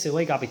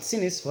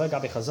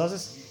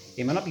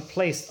may not be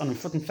placed on a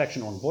foot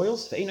infection or on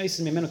boils. It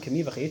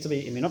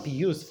may not be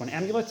used for an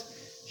amulet.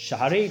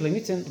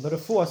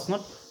 It's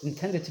not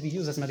intended to be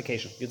used as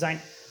medication. It's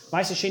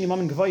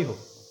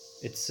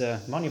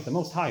money of the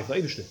Most High.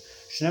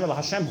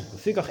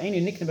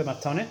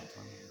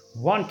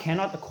 One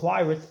cannot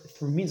acquire it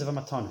through means of a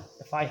matana.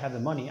 If I have the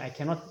money, I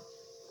cannot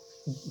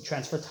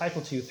transfer title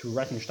to you through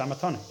writing shtam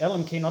matana.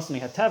 Elam kein osni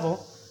hat tevel,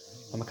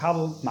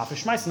 makabel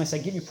mafresh meiser. I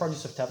give you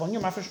produce of tevel, and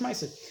you're mafresh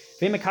meiser.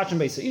 Ve'im mekachem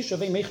beiser isha,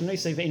 ve'im meichen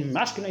neisei, ve'im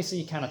mashken neisei.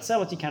 You cannot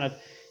sell it. You cannot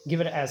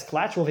give it as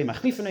collateral. You may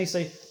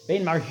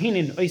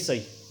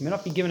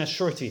not be given as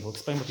surety. We'll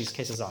explain what these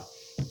cases are.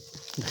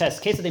 What does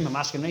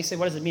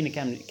it mean it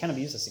cannot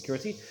be used as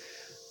security?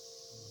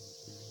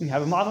 You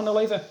have a mav on the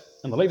leiva,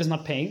 and the leiva is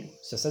not paying.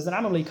 So it says that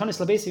the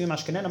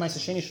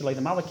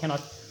mav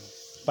cannot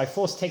by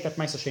force take that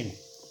ma'aser sheni.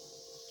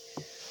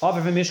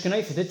 However,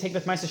 if he did take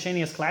that ma'aser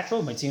sheni as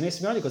collateral,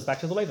 it goes back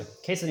to the leiva.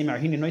 What does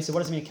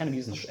it mean it cannot be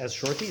used as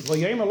surety?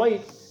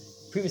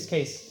 Previous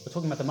case, we're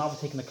talking about the mav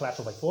taking the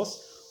collateral by force.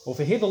 Or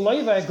if here the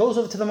leiva goes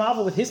over to the mav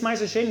with his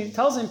ma'aser sheni, he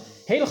tells him,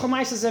 take my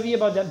ma'aser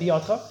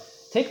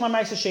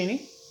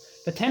sheni,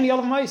 but 10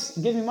 yalav mais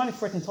and give me money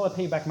for it until I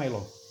pay you back my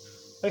loan.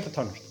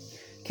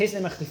 Case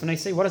name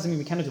say, what does it mean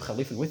we cannot do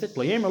chalifin with it?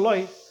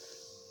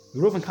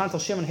 Reuven can't tell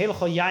Shimon, I'm going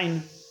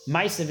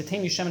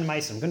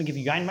to give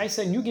you yain maise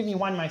and you give me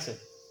wine maise,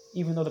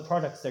 even though the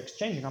products they're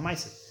exchanging are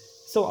maise.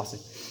 Still awesome.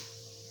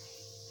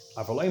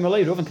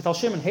 Reuven can tell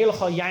Shimon,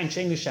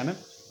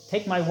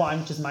 take my wine,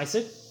 which is maise,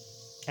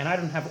 and I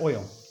don't have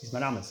oil. He's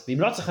manamas.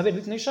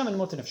 If Shimon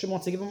wants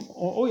to give him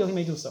oil, he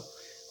may do so.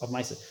 Of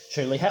Maisa.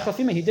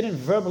 He didn't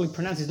verbally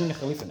pronounce he's doing a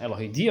chalifin.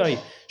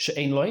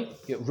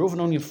 Reuven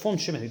only informed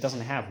Shimon he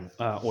doesn't have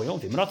oil.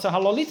 If he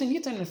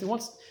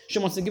wants,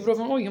 Shimon wants to give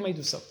Reuven oil, he may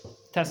do so.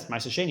 Test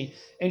Maisa Sheni.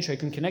 Entry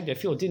can connect. I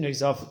feel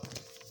dinners of.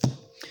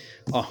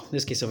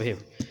 This case over here.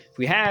 If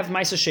we have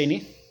Maisa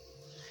Sheni,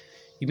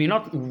 you may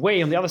not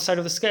weigh on the other side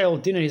of the scale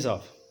dinners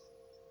of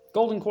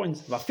golden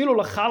coins.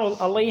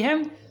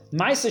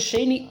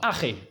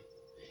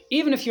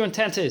 Even if your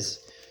intent is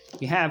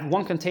you have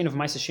one container of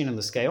Maisa Sheni on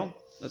the scale.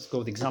 Let's go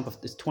with the example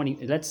of this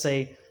 20. Let's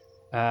say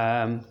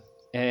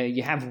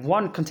you have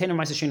one container of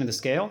Maisa Sheni on the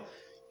scale.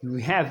 You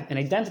have an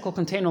identical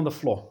container on the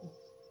floor,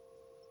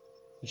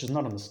 which is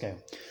not on the scale.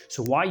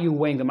 So why are you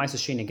weighing the Maisa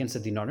Sheni against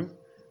the dinarim?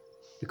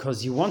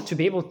 Because you want to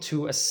be able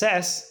to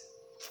assess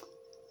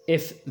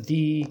if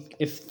the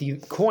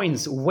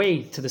coins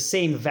weigh to the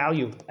same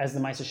value as the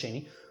Maisa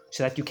Sheni,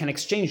 so that you can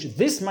exchange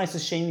this Maisa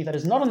Sheni that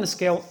is not on the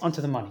scale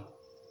onto the money.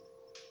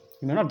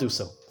 You may not do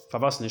so.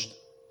 Favas nicht.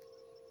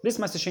 This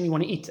Maisa Sheni you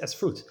want to eat as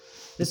fruit.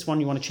 This one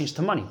you want to change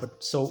to money.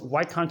 But so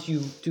why can't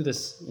you do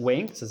this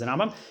weighing? Says the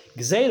Rambam.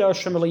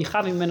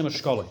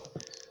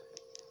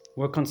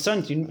 We're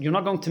concerned you're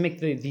not going to make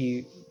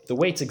the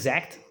weights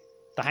exact.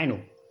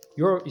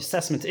 Your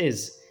assessment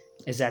is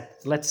that,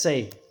 let's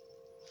say,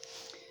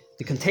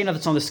 the container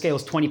that's on the scale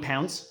is 20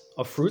 pounds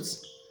of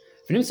fruits.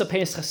 But in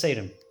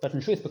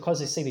truth, because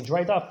they say they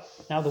dried up,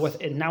 now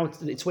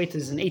its weight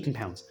is in 18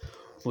 pounds.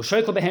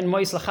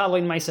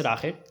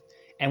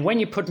 And when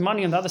you put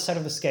money on the other side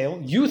of the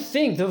scale, you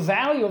think the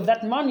value of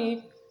that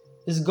money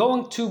is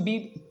going to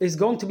be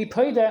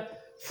paid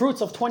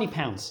fruits of 20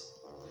 pounds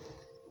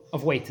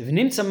of weight. So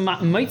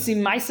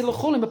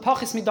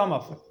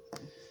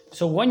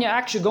when you're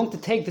actually going to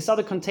take this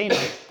other container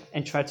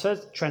and transfer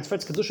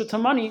its kedusha to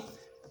money,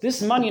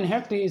 this money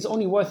inherently is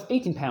only worth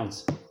 18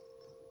 pounds.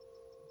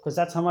 Because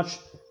that's how much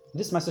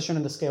this Maisa Sheni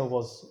on the scale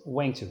was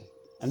weighing to.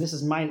 And this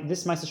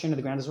Maisa Sheni on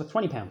the ground is worth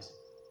 20 pounds.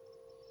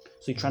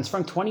 So you're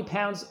transferring 20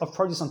 pounds of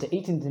produce onto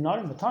 18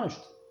 dinarim, but tarnished.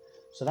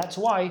 So that's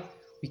why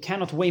we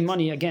cannot weigh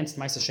money against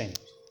Maisa Sheni.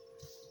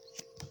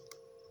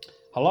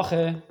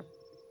 Halacha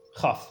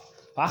Chaf.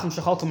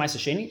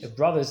 If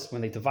brothers,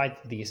 when they divide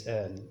the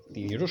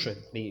Yerusha,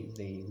 they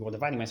were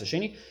dividing Maisa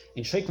Sheni,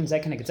 in Sheikun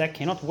Zek and Zek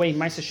cannot weigh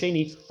Maisa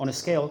Sheni on a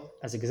scale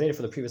as a gezerah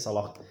for the previous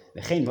halacha.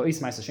 V'chein v'ois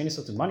Maisa Sheni,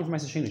 so to money for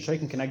Maisa Sheni,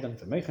 Sheikun connect them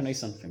for Meichen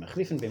Eisan, for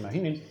Mechlifin, for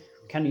Mahinin.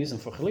 We can use them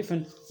for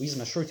Chalifin, we use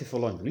them as surety for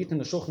loan. We eat them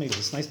the Shulchani,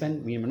 this nice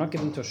man, we are not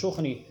giving to a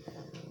Shulchani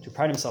to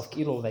pride himself,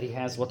 Kilo, that he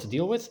has what to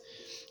deal with.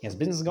 He has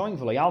business going,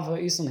 V'layalva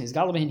Isan, his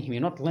Galabahin, he may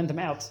not lend them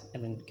out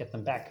and then get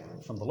them back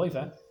from the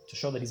Loiva to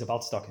show that he's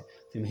about stock.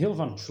 He gives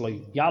them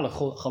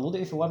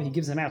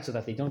out so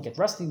that they don't get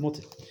rusty. He's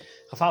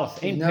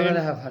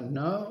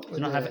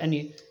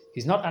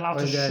not allowed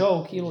to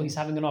show Kilo he's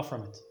having enough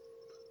from it.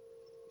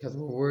 Because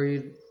we're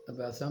worried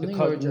about something?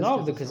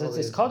 Because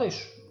it's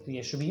Kaddish.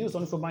 It should be used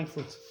only for buying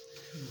fruit.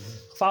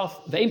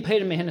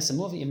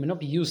 It may not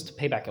be used to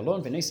pay back a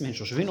loan. It may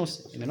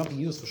not be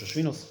used for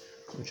shashvinos,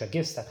 which are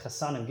gifts that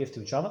Chassanim give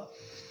to each other.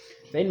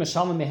 It may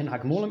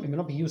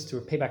not be used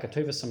to pay back a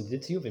tovah somebody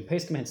did to you. It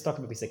may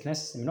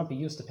not be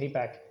used to pay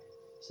back,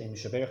 say,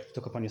 Mishaberach, you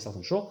took upon yourself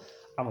in shul.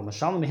 One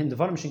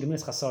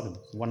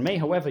may,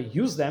 however,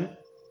 use them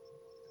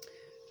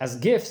as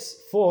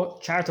gifts for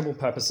charitable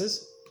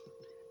purposes,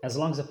 as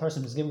long as the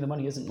person who's giving the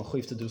money isn't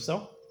mechuyev to do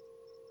so.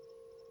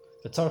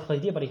 But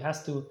he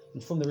has to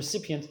inform the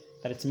recipient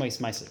that it's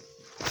ma'aser.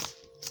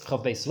 A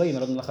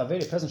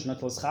person should not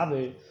tell his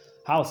chaver,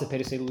 how is it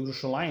paid to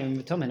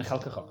Yerushalayim?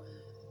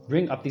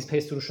 Bring up these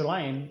pays to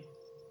Yerushalayim,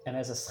 and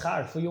as a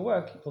schar for your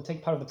work, you'll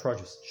take part of the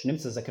produce. It's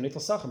like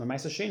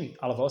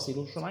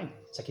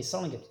he's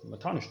selling it,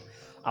 tarnished.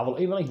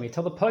 You may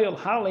tell the poyel,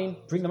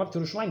 bring them up to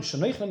Yerushalayim, so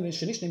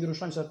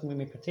that we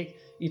may partake,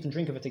 eat and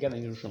drink of it together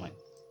in Yerushalayim.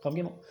 Chav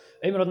Gimel.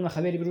 Eimer Adam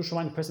Nachaveri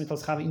B'Yerushalayim, the person who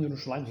tells Chava in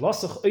Yerushalayim,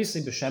 Lasach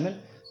Oisei B'Shemen,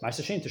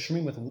 Ma'aser Sheni, to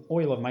shmim with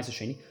oil of Ma'aser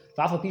Sheni.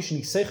 V'afal Pishin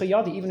Yisecha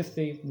Yadi, even if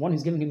the one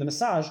who's giving him the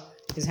massage,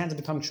 his hands are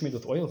becoming shmid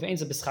with oil. V'Ein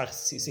Ze B'Schar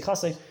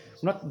Sichasei,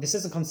 this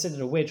isn't considered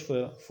a wage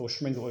for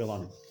shming the oil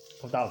on him.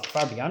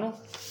 Far Biano,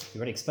 you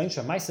already explained,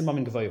 Shah Ma'aser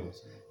Mamin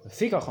Gavoyos. The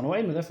Fikach on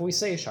Oim, therefore we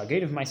say, Shah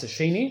Gate of Ma'aser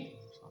Sheni,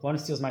 one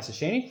who steals Ma'aser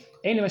Sheni,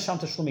 Ein Mesham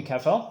Tashlumi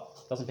Kefel,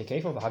 doesn't pay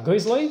kefel,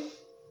 V'Hagoizloi,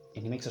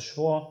 and he makes a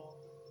shvor.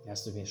 He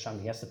has to be Sham,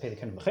 he has to pay the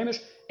keren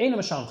b'chemish. Ein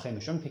Mesham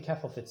Chemish, don't pay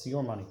kefel if it's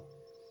your money,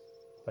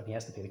 but he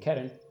has to pay the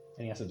keren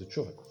and he has to do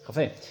tshuva.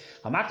 Chafei,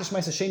 Hamakdish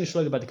Ma'aser Sheni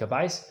shloile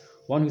b'dikabais,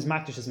 one who's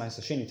makdish is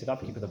Ma'aser Sheni to the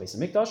upkeep of the Beis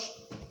Hamikdash,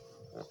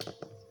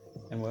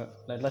 and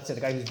let's say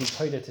the guy who's being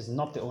paid it is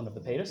not the owner of the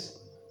payers.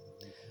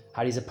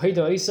 How is a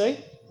payda oisei?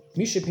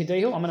 Mishe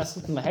paydehu, I'm gonna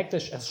sit in the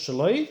hektish as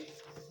shaloi,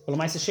 or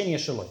Ma'aser Sheni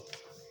as shaloi.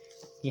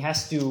 He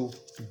has to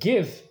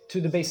give to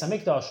the Beis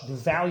Hamikdash the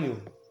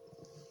value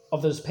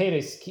of those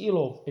payers,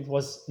 ki'ilo, it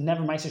was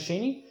never Ma'aser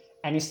Sheni,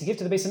 and he has to give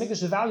to the Beis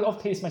Hamikdash the value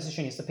of payers Ma'aser Sheni.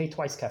 He has to pay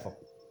twice kefel.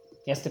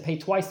 He has to pay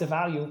twice the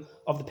value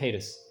of the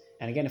payers.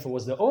 And again, if it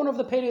was the owner of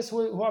the payers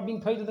who are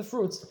being paid with the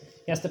fruits,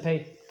 he has to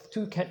pay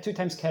two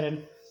times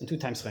keren and 2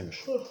 times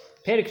chemish.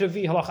 Perek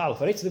Revi halach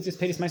alef. Right, if this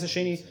payers Ma'aser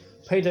Sheni,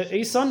 pay the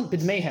eson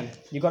bidmehem.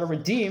 You got to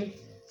redeem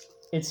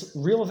its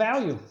real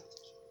value.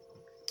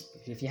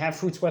 If you have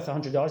fruits worth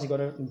 $100, you got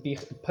to be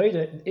paid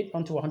it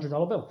onto a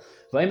 $100 bill.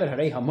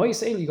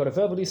 You got to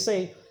verbally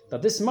say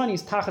that this money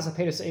is tachas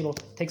haperes elo,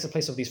 takes the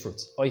place of these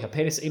fruits. Oy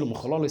haperes elo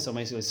muchalolis, so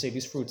you say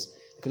these fruits,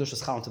 the kedusha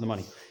is chal into the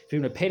money. If you're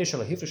in a peres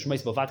shel hifresh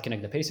meis bavad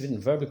connect the peres, you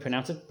didn't verbally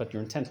pronounce it, but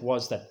your intent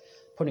was that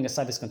putting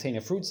aside this container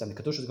of fruits and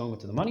the kedusha is going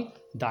into the money.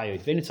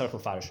 Dayoid v'nit tzarich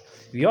l'farish.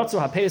 V'yotzu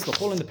haperes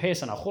l'chol in the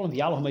peres and achol in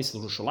v'yalo hameis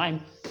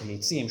l'Yerushalayim.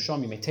 V'yitziim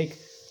shom, you may take.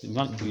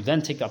 You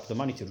then take up the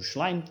money to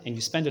Yerushalayim and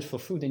you spend it for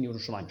food in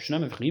Yerushalayim.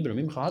 Shneim v'chliber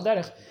mimcha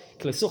haderech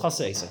klesuch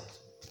haseise.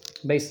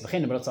 Based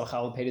v'chein but tzal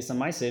chal peres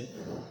amaisid.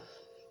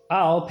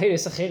 Al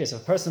peres acheres.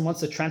 If a person wants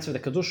to transfer the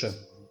kedusha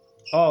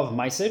of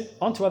maisid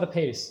onto other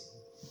peres,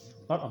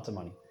 not onto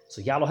money. So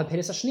yalo ha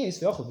peres ashniis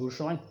v'yochel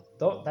Yerushalayim.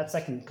 Though that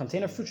second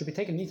container of fruit should be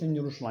taken and eaten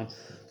in Yerushalayim.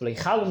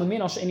 V'leichalu memin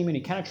al she'eni min.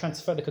 You cannot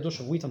transfer the kedusha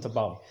of wheat onto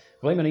barley.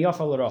 V'leimen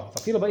yafal l'ra.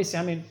 V'afilo ba'is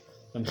yamin.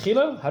 You do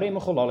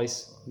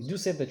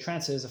say that the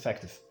transfer is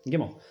effective.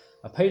 Gimel.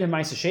 Apidin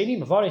Ma'aser Sheni,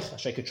 Mavarich,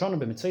 Asheketron,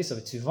 B'mitzvesa,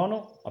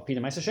 V'tzivano,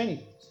 Apidin Ma'aser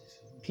Sheni.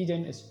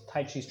 Pidin is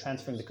tied, she's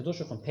transferring the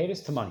kedusha from payers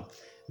to money.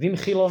 Vim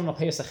Chilon al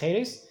payers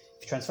acheres.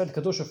 If you transfer the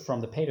kedusha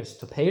from the payers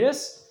to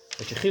payers,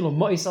 which Chilon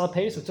Mo'is al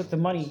payers, who took the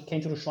money,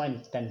 came to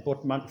Yerushalayim, then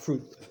bought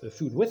food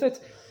with it.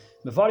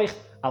 Mavarich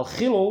al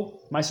Chilo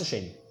Ma'aser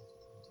Sheni.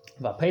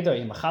 Va'peda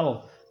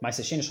Yimachalo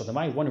Ma'aser Sheni shal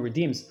Demai. One who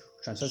redeems,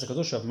 transfers the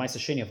kedusha of Ma'aser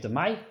Sheni of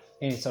Demai.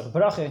 And it's a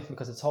brache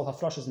because its whole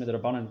hafrosh is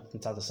midrabanan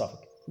inside the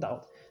suffix.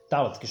 Dalet.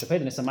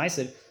 Kishapedin is a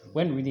meiser.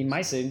 When we redeem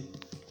meiser,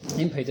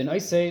 impedin I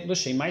say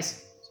l'shem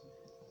meiser.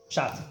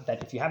 Shat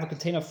that if you have a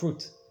container of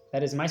fruit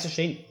that is meiser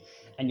sheni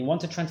and you want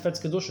to transfer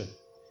its kedusha and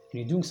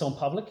you're doing so in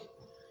public,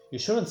 you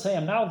shouldn't say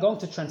I'm now going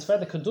to transfer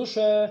the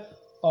kedusha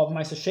of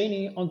meiser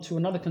sheni onto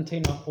another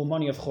container or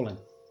money of chulin.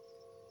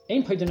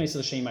 Impedin is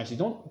l'shem meiser. You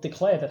don't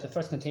declare that the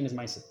first container is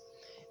meiser.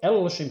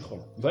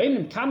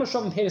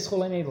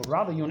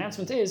 Rather, your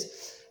announcement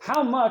is,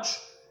 how much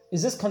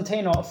is this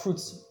container of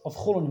fruits of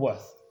chulin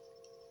worth?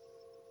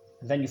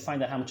 And then you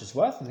find out how much it's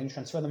worth, and then you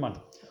transfer the money.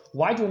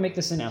 Why do we make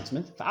this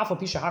announcement?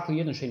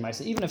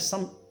 Even if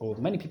some or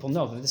many people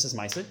know that this is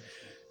meiser,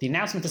 the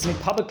announcement is made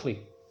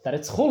publicly that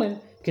it's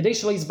chulin,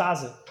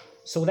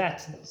 so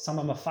that some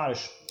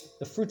mafarish,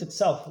 the fruit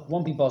itself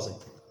won't be buzzing.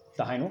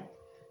 Dahainu,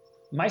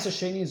 meiser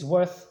sheni is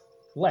worth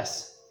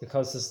less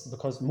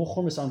because more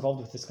chumras are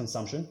involved with this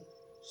consumption,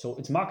 so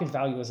its market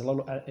value is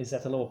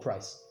at a lower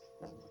price.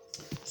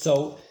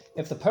 So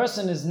if the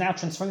person is now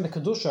transferring the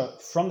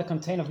kedusha from the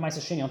container of meiser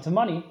sheni onto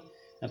money,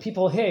 and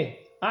people hear,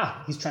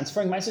 he's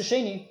transferring meiser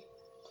sheni,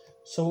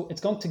 so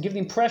it's going to give the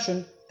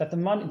impression that the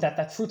money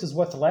that fruit is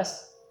worth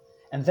less,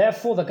 and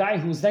therefore the guy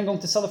who's then going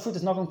to sell the fruit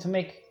is not going to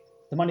make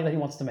the money that he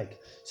wants to make.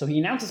 So he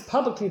announces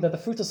publicly that the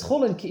fruit is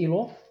chulin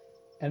ki'ilo,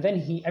 and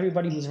then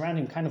everybody who's around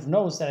him kind of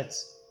knows that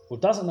it's, or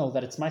doesn't know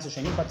that it's meiser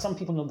sheni, but some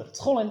people know that it's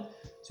chulin,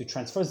 so he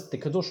transfers the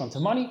kedusha onto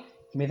money.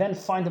 He may then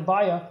find a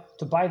buyer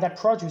to buy that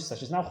produce,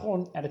 such as now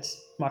chulin, at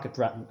its market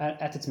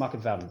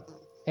value.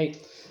 Hey,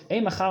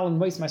 machal and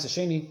mois meiser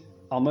sheni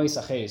al mois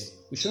acheres.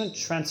 We shouldn't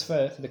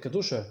transfer the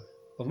kedusha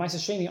of meiser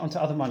sheni onto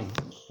other money.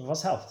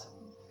 What's helped?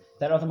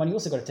 That other money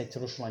also got to take to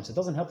Yerushalayim, so it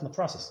doesn't help in the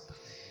process.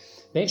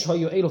 Regardless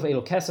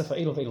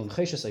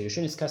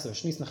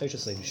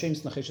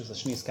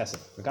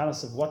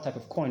of what type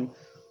of coin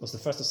was the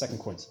first or second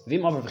coins. If you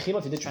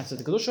did transfer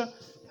the kedusha,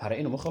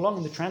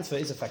 the transfer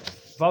is effective.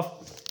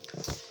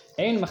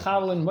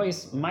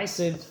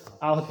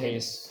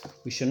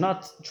 We should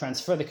not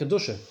transfer the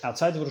kedusha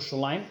outside of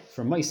Yerushalayim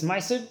from mois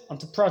meiser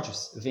onto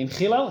produce. If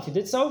you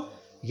did so,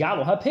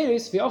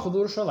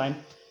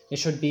 it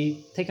should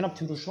be taken up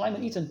to Yerushalayim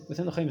and eaten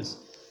within the chaymas.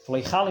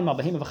 You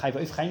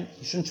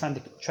shouldn't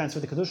transfer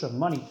the kedusha of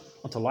money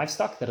onto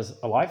livestock that is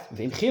alive.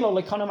 The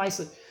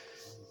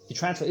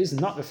transfer is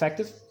not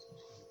effective.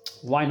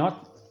 Why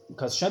not?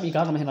 Because Shabi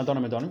Gadam Hin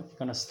Adonim Adonim, you're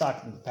going to start,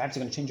 perhaps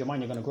you're going to change your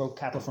mind, you're going to grow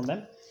cattle from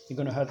them, you're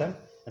going to hurt them,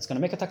 it's going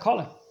to make a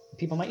takala.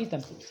 People might eat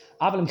them. If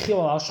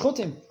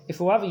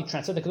however you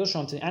transfer the Kedusha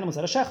onto animals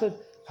that are shechted,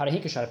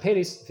 Harahikish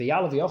Haraperis,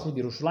 V'yala V'yochli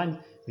B'Yerushalayim,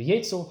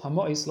 V'yetzo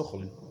Hamois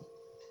Locholin.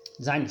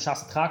 Zayin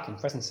Shas Tchak in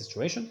present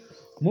situation.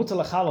 Muta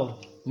Lachalol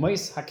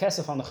Mois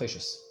HaKesef on the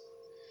Cheshes.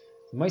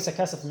 Mois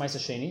HaKesef Mois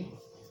HaSheni.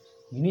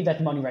 You need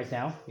that money right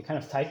now. You're kind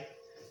of tight.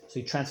 So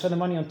you transfer the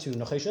money onto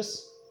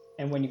Necheshes,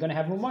 and when you're going to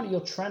have more money,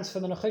 you'll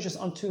transfer the Necheshes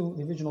onto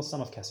the original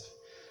sum of Kesef.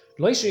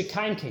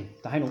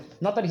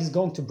 Not that he's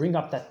going to bring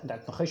up that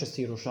Necheshes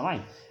to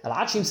Yerushalayim.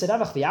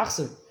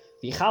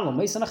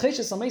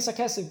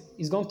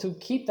 He's going to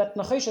keep that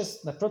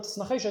Necheshes, that Protas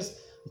Necheshes,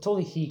 until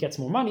he gets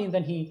more money, and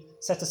then he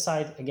sets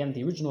aside again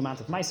the original amount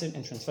of Meiser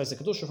and transfers the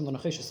Kedusha from the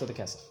Necheshes to the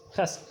Kesef.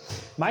 Ches.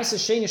 Meiser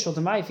Sheni Shol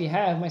Demai, if you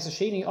have Meiser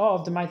Sheni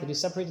of the Demai that is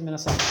separated in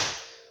Asam.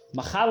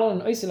 Machalol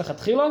and Oisi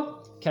Lechatchila,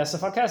 Kesef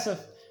HaKesef,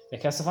 the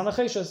Kesef on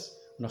Necheshes,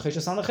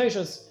 Necheshes on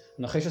Necheshes,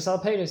 Necheshes al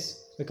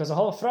Peiris, because the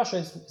whole of Rasha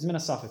is Min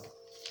HaSafek.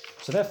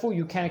 So therefore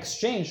you can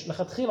exchange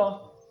Lechatchila,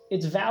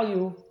 its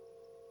value,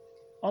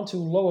 onto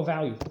lower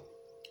value,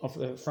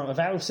 from a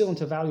value of silver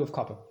to a value of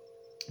copper.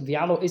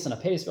 Vialo is an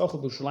Peiris V'ochel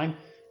B'Yerushalayim.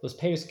 Those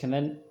Peiris can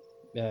then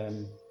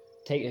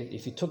take,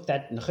 if you took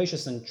that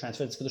Necheshes and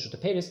transferred its Kedusha to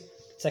Peiris,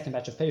 second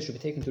batch of Peiris should be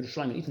taken to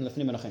Yerushalayim and eaten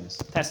Lefnim Menachemes.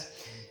 Test.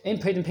 In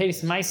Peidim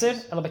Peiris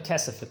Meiser, Ela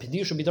Bekesef. The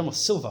Pedir should be done with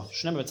silver.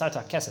 Shnemer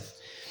B'tzayta HaKesef.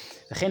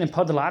 V'chein in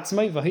Padel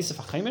HaAtzmai, V'hisef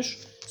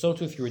HaChemish. So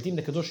too, if you redeem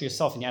the Kedusha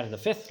yourself and you added the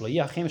fifth, Lo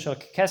Yeh HaChemish Ela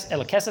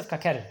Kesef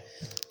Kakeret.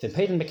 The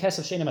Peidim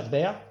Bekesef Shein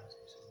Matbeya,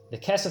 the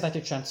Kesef that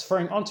you're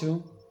transferring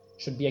onto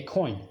should be a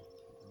coin.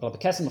 Ela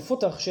Bekesef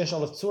Mefutach Shesh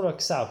Olav Tzura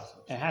Ksav.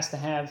 It has to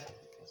have,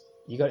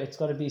 it's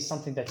got to be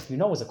something that you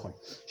know is a coin.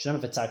 Shnemer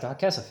B'tzayta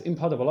HaKesef. In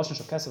Padel B'loshen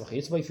Shav Kesef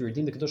V'chiyitzvah, if you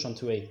redeem the Kedusha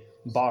onto a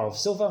bar of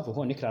silver,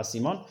 V'hu Nikra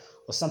Simon,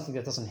 or something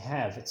that doesn't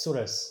have its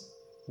Tzuras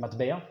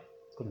Matbeya,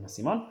 it's called a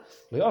Simon,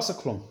 Lo Yasa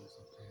Klum.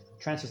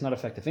 Transfer is not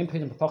effective. One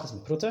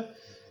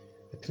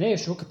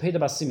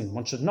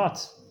should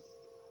not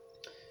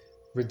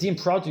redeem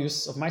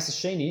produce of Ma'aser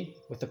Sheni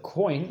with a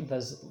coin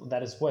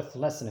that is worth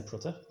less than a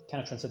pruta. You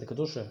cannot transfer the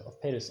Kedusha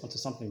of Peiris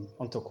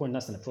onto a coin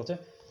less than a pruta,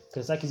 because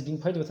it's like he's being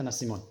paid with an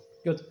asimon.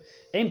 Good.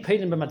 You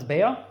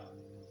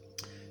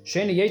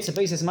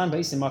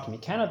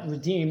cannot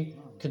redeem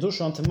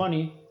Kedusha onto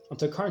money,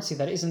 onto a currency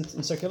that isn't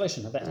in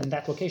circulation in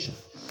that location.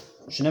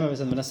 Has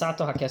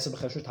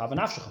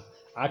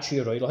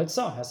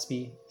to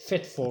be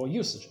fit for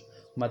usage.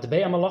 What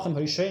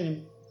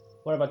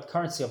about the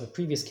currency of a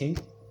previous king?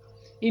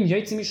 If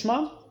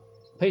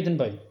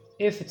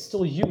it's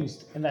still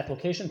used in that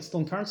location, it's still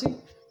in currency,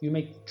 you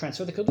may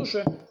transfer the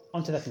Kedusha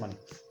onto that money.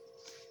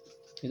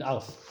 In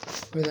Aleph.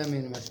 What does that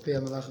mean?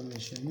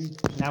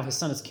 Now his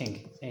son is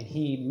king, and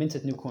he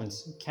minted new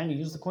coins. Can you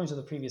use the coins of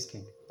the previous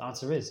king? The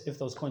answer is, if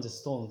those coins are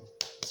still in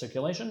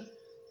circulation,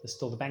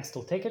 the banks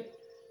still take it,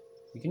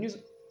 you can use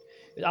it.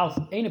 With Aleph,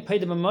 you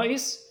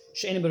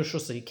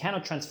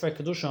cannot transfer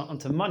Kedusha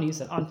onto monies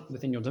that aren't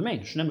within your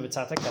domain. So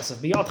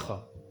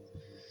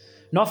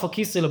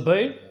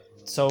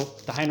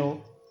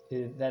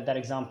that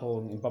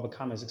example in Baba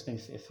Kama is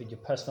explained if your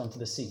purse fell into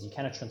the sea, you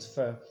cannot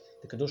transfer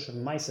the Kedusha of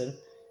Meiser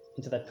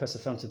into that purse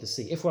that fell into the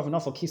sea. If we have an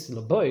awful kisi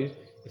l'boy,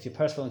 if your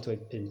purse fell into a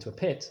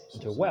pit,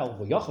 into a well,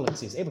 he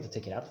is able to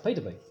take it out, pay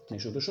the bay.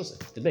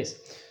 The base.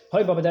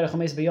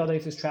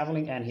 If he's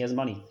traveling and he has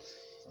money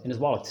in his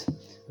wallet,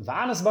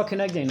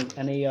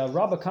 and a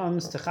robber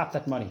comes to chap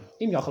that money.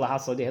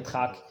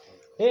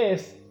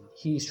 If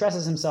he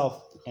stresses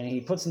himself and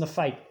he puts in the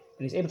fight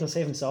and he's able to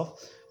save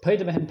himself,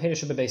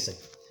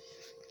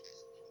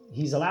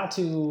 he's allowed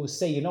to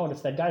say, you know what,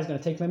 if that guy's going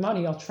to take my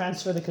money, I'll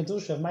transfer the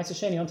Kedusha of Ma'aser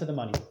Sheni onto the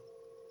money.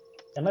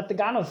 And let the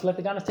Ganav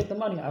take the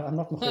money. I'm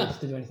not mechuyev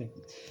to do anything.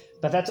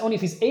 But that's only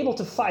if he's able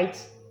to fight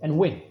and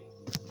win.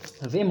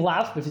 If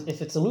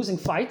it's a losing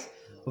fight,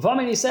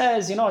 he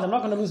says, you know what, I'm not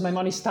going to lose my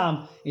money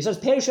stam. He says,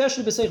 if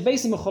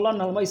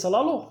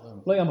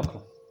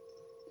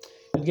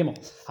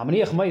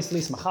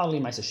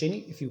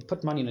you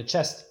put money in a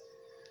chest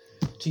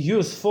to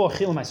use for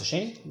chil Ma'aser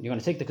Sheni, you're going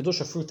to take the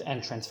Kedusha fruit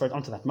and transfer it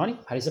onto that money.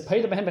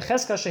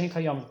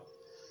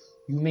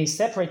 You may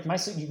separate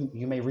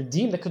you may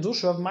redeem the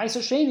Kedusha of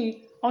Ma'aser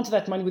Sheni onto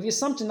that money with the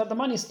assumption that the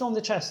money is still in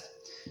the chest.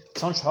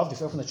 If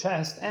you open the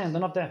chest and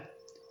they're not there,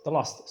 they're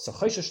lost. So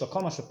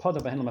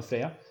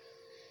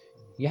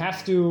you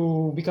have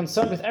to be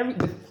concerned with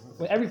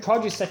every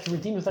produce that you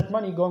redeem with that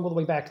money going all the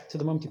way back to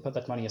the moment you put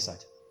that money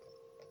aside.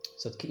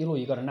 So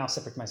you got to now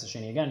separate Ma'aser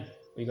Sheni again.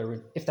 Or you got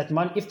to, if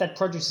that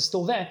produce is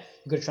still there,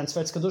 you got to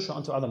transfer its Kedusha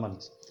onto other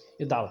monies.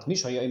 He's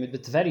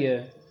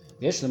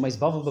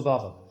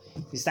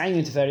standing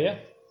in Tveria.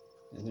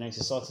 The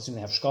United States assume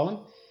they have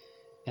shkolim,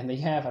 and they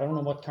have, I don't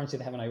know what currency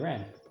they have in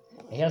Iran.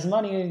 He has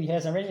money, he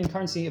has Iranian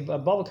currency, a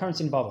bubble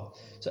currency in Babel.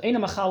 So Eina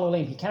Machal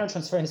Oleim, he cannot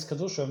transfer his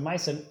Kedusha of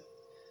Ma'aser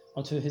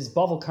onto his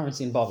Babel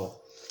currency in Babel.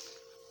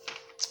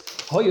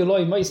 If he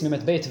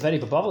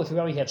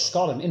already had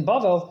shkolim in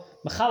Babel,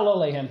 Machal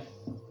Oleihem,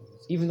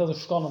 even though the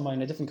shkolim are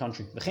in a different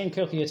country. The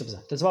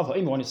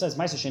when it says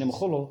Ma'aser Sheni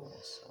Mechulul,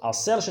 Al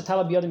Sel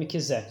Shetala B'Yadim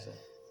Mikizeh,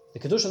 the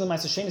kedusha of the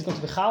Ma'aser Sheni is going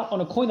to be chal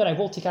on a coin that I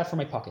will take out from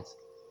my pocket,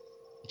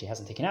 which he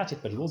hasn't taken out yet,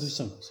 but he will do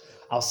soon.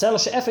 Al Sel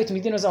She'efet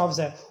Midinar Zav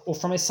Zeh, or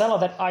from a seller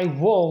that I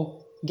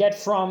will get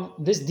from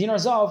this dinar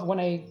zav when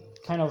I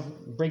kind of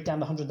break down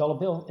the $100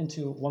 bill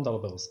into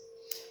 $1 bills.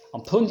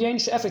 Al Pundyain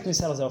She'efet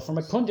Misel Zav, from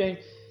a Pundyain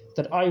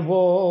that I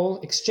will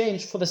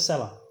exchange for the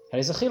seller.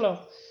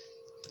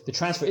 The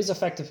transfer is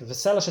effective if a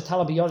seller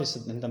shetala biyadis,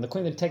 and then the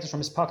coin that he takes from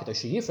his pocket, or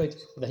sheyifreit,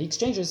 that he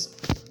exchanges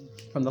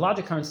from the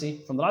larger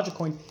currency, from the larger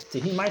coin, to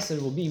he meiser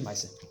will be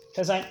meiser.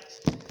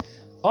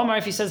 Omar,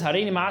 if he says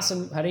harei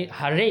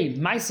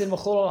meiser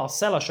v'chol al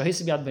seller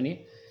shahisi biyad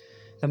bani,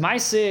 the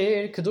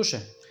meiser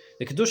kedusha,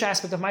 the kedusha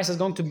aspect of meiser is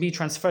going to be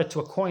transferred to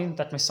a coin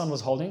that my son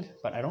was holding,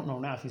 but I don't know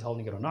now if he's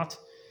holding it or not.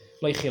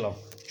 Loichilo,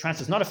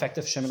 transfer is not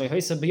effective. Shem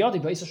loichisa biyadi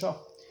b'isa shah.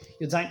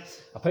 One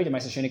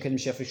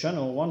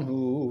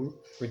who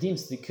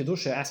redeems the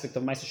kedusha aspect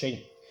of Ma'aser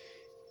Sheni.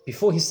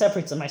 Before he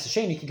separates the Ma'aser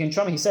Sheni,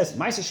 he says,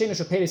 Ma'aser Sheni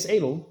shoperis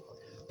elu,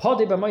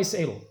 pade b'ma'is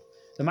elu.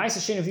 The Ma'aser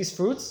Sheni of these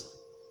fruits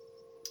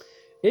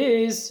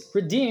is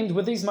redeemed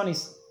with these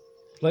monies.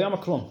 Lo yama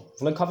klum,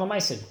 v'lo kava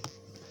ma'aser.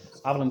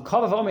 Avlam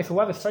kava v'omei, for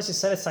whoever first is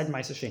set aside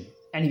Ma'aser Sheni.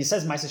 And he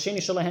says, Ma'aser Sheni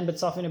shalahen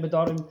b'tzafin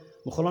bedarim,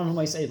 m'cholan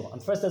h'ma'is elu.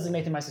 And first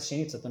designated Ma'aser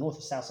Sheni, it's at the north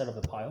or south side of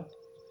the pile.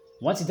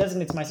 Once he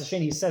designates Ma'aser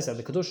Sheni, he says that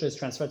the kedusha is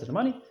transferred to the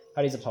money.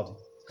 How is it potem?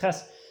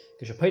 Ches,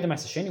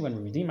 Ma'aser Sheni, when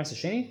we redeem Ma'aser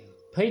Sheni,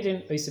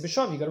 paidin eiseh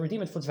b'shav, you got to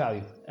redeem it for its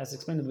value, as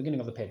explained at the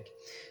beginning of the page.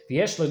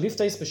 V'yesh lo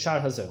liftais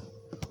b'shar hazo.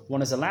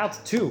 One is allowed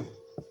to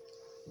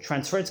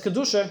transfer its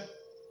kedusha.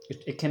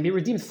 It can be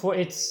redeemed for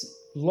its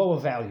lower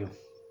value.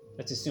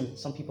 Let's assume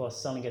some people are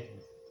selling it.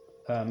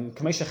 He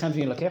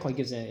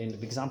gives an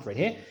example right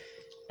here.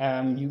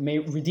 You may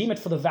redeem it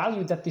for the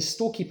value that the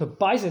storekeeper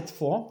buys it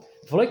for,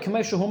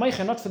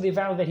 not for the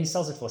value that he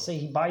sells it for. Say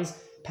he buys a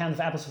pound of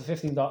apples for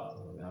 $15. I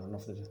don't know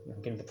if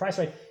I'm getting the price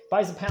right.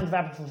 Buys a pound of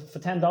apples for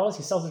 $10,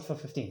 he sells it for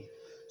 $15.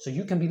 So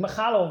you can be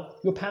machalo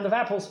your pound of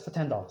apples for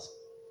 $10. Because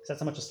that's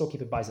how much a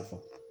storekeeper buys it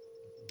for.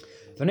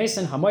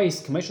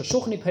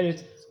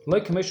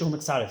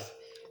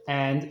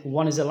 And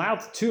one is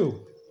allowed to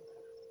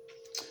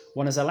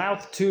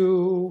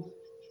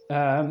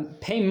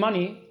pay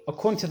money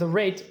according to the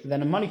rate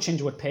that a money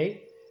changer would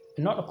pay,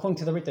 and not according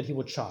to the rate that he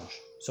would charge.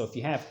 So if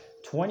you have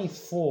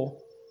 24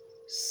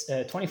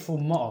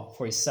 ma'ah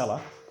for a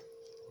seller,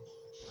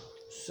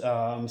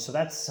 so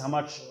that's how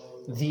much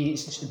the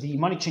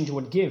money changer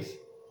would give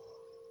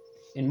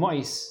in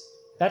ma'is.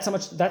 That's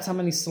how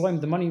many saloim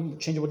the money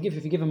changer would give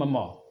if you give him a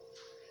ma'ah.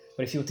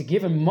 But if you were to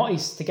give him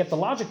ma'is to get the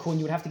larger coin,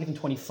 you would have to give him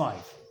 25.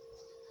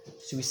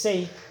 So we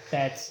say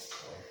that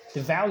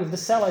the value of the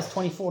seller is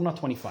 24, not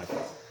 25.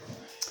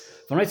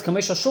 You get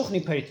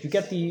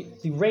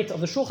the rate of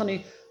the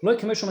shulchani,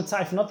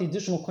 not the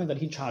additional coin that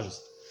he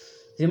charges.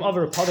 If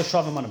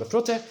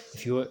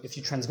you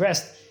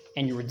transgressed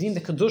and you redeem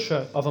the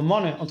kedusha of a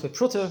money onto a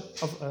pruta,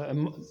 of a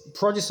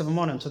produce of a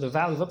money onto the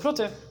value of a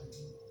pruta,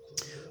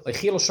 the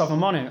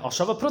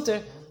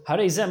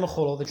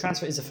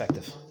transfer is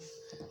effective.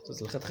 So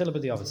it's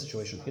the other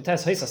situation.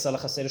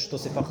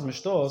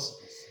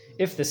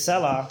 If the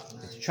seller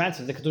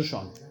transfers the kedusha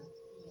on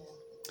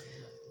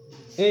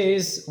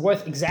is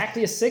worth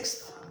exactly a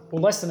sixth or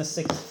less than a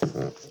sixth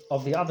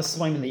of the other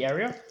slime in the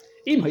area,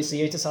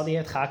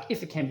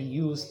 if it can be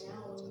used,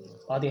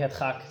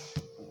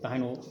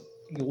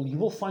 you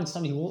will find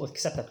somebody who will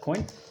accept that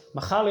coin.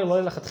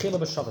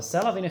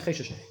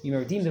 You may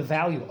redeem the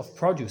value of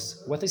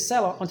produce with a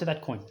seller onto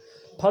that coin.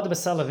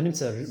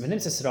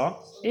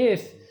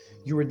 If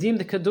you redeem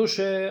the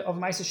kedusha of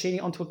Ma'aser Sheni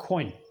onto a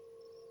coin,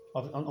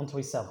 onto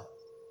a seller.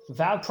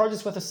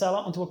 Produce with a seller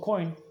onto a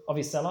coin of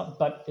a seller,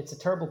 but it's a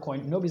terrible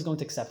coin, nobody's going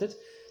to accept it.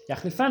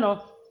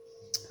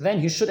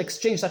 Then you should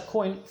exchange that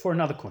coin for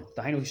another coin.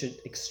 You should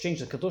exchange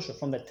the kedusha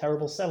from that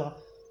terrible seller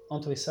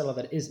onto a seller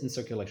that is in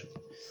circulation.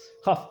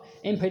 You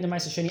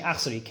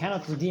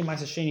cannot redeem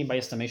Ma'aser Sheni by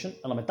estimation.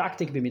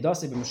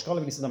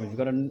 You've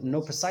got to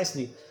know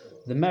precisely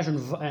the measure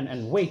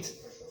and weight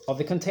of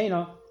the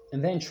container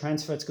and then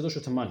transfer its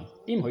kedusha to money.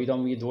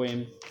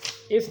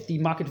 If the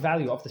market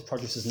value of this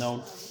produce is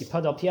known,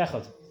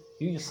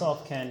 you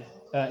yourself can,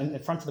 in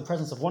front of the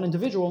presence of one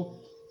individual,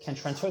 can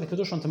transfer the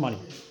kedusha onto money.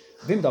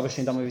 If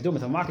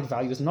the market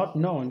value is not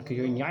known, the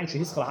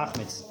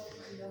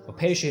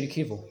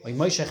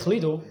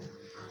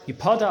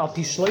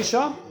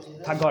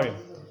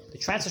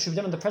transfer should be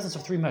done in the presence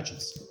of 3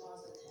 merchants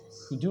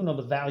who do know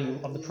the value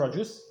of the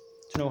produce,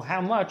 to know how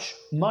much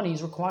money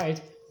is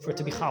required for it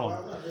to be chalon.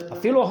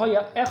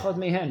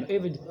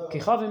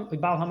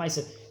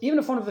 Even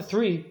if one of the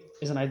 3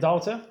 is an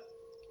idolater,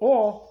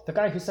 or the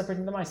guy who's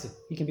separating the ma'aser,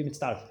 he can be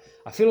mitzdarf.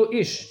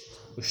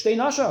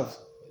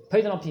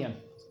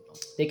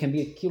 They can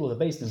be a kilo, the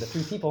base, the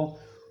 3 people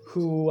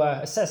who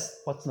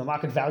assess what's the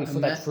market value for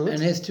that fruit.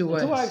 And his 2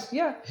 wives.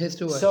 Yeah. His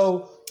 2 wives.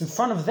 So in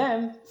front of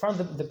them, in front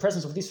of the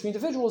presence of these 3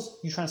 individuals,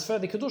 you transfer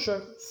the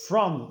kedusha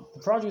from the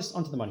produce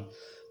onto the money.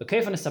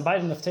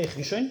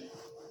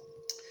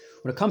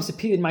 When it comes to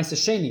Pidin Ma'aser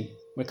Sheni,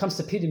 when it comes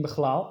to Pidin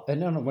Bechlal,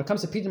 when it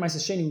comes to Pidin Ma'aser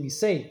Sheni, we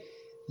say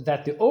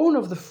that the owner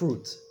of the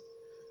fruit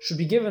should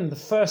be given the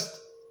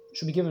first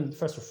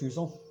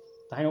refusal.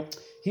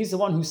 He's the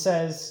one who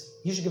says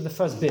he should give the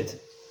first bid,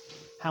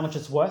 how much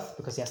it's worth,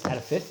 because he has to add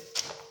a fifth.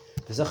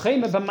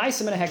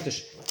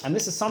 And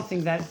this is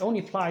something that only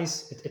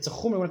applies, it's a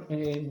chumrah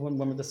when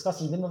we're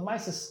discussing din of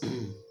maisis,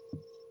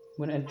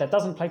 and that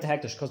doesn't apply to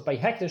hektish, because by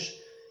hektish,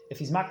 if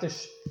he's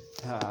makdish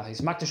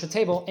a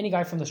table, any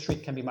guy from the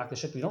street can be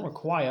makdish it. We don't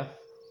require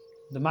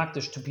the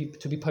makdish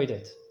to be paid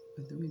it.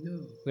 What do we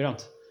do?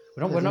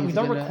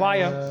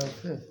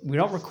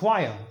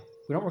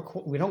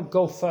 We don't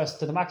go first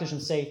to the makdish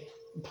and say,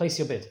 place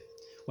your bid.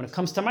 When it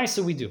comes to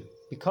maisa, we do,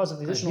 because of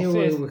the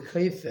additional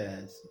fifth.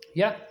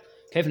 Yeah.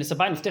 Okay, when it's a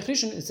bind of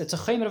technician, it's a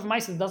chaymer of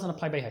meiser that doesn't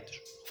apply by hektish.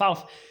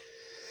 Falf.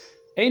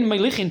 Ein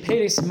meilichin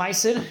peris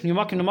meiser,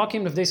 numakim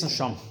numakim of desan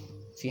sham.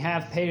 If you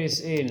have peris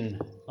in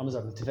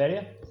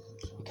Tveria,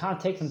 you can't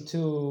take them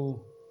to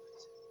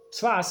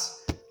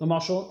Tzvas, the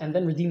marshal, and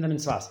then redeem them in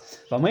Tzvas.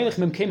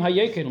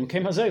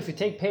 If you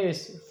take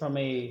peris from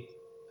a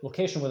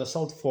location where they're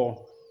sold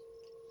for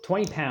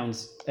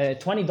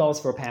 $20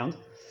 for a pound,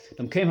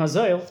 to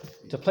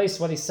a place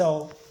where they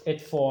sell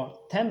it for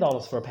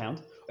 $10 for a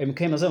pound, you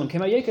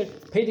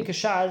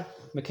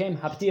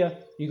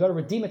got to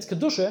redeem its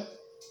kedusha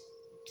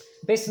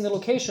based on the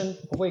location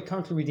of where you're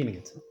currently redeeming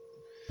it.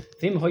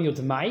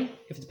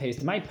 If it pays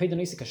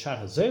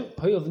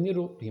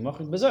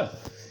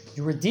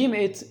you redeem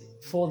it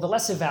for the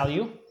lesser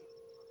value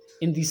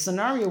in the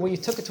scenario where you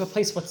took it to a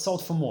place where it's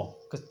sold for more,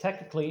 because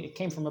technically it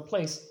came from a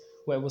place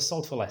where it was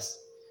sold for less.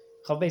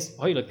 The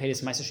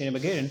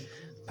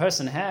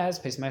person has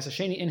pays ma'aser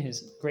sheni in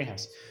his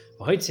greenhouse.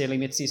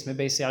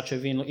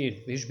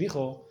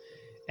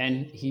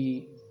 And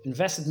he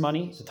invested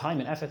money, the time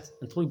and effort,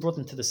 until he brought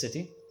them to the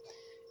city,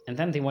 and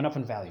then they went up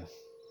in value.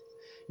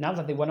 Now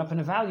that they went up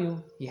in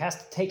value, he has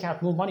to take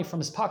out more money from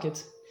his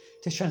pocket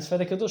to transfer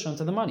the kedusha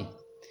into the money.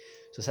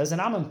 So it says in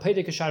Amam,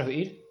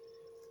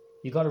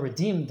 you got to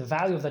redeem the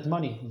value of that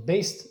money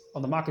based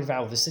on the market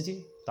value of the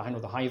city, the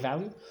higher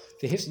value.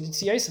 In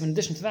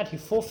addition to that, he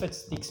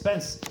forfeits the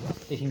expense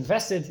that he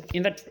invested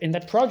in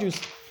that produce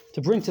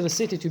to bring to the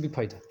city to be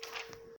paid.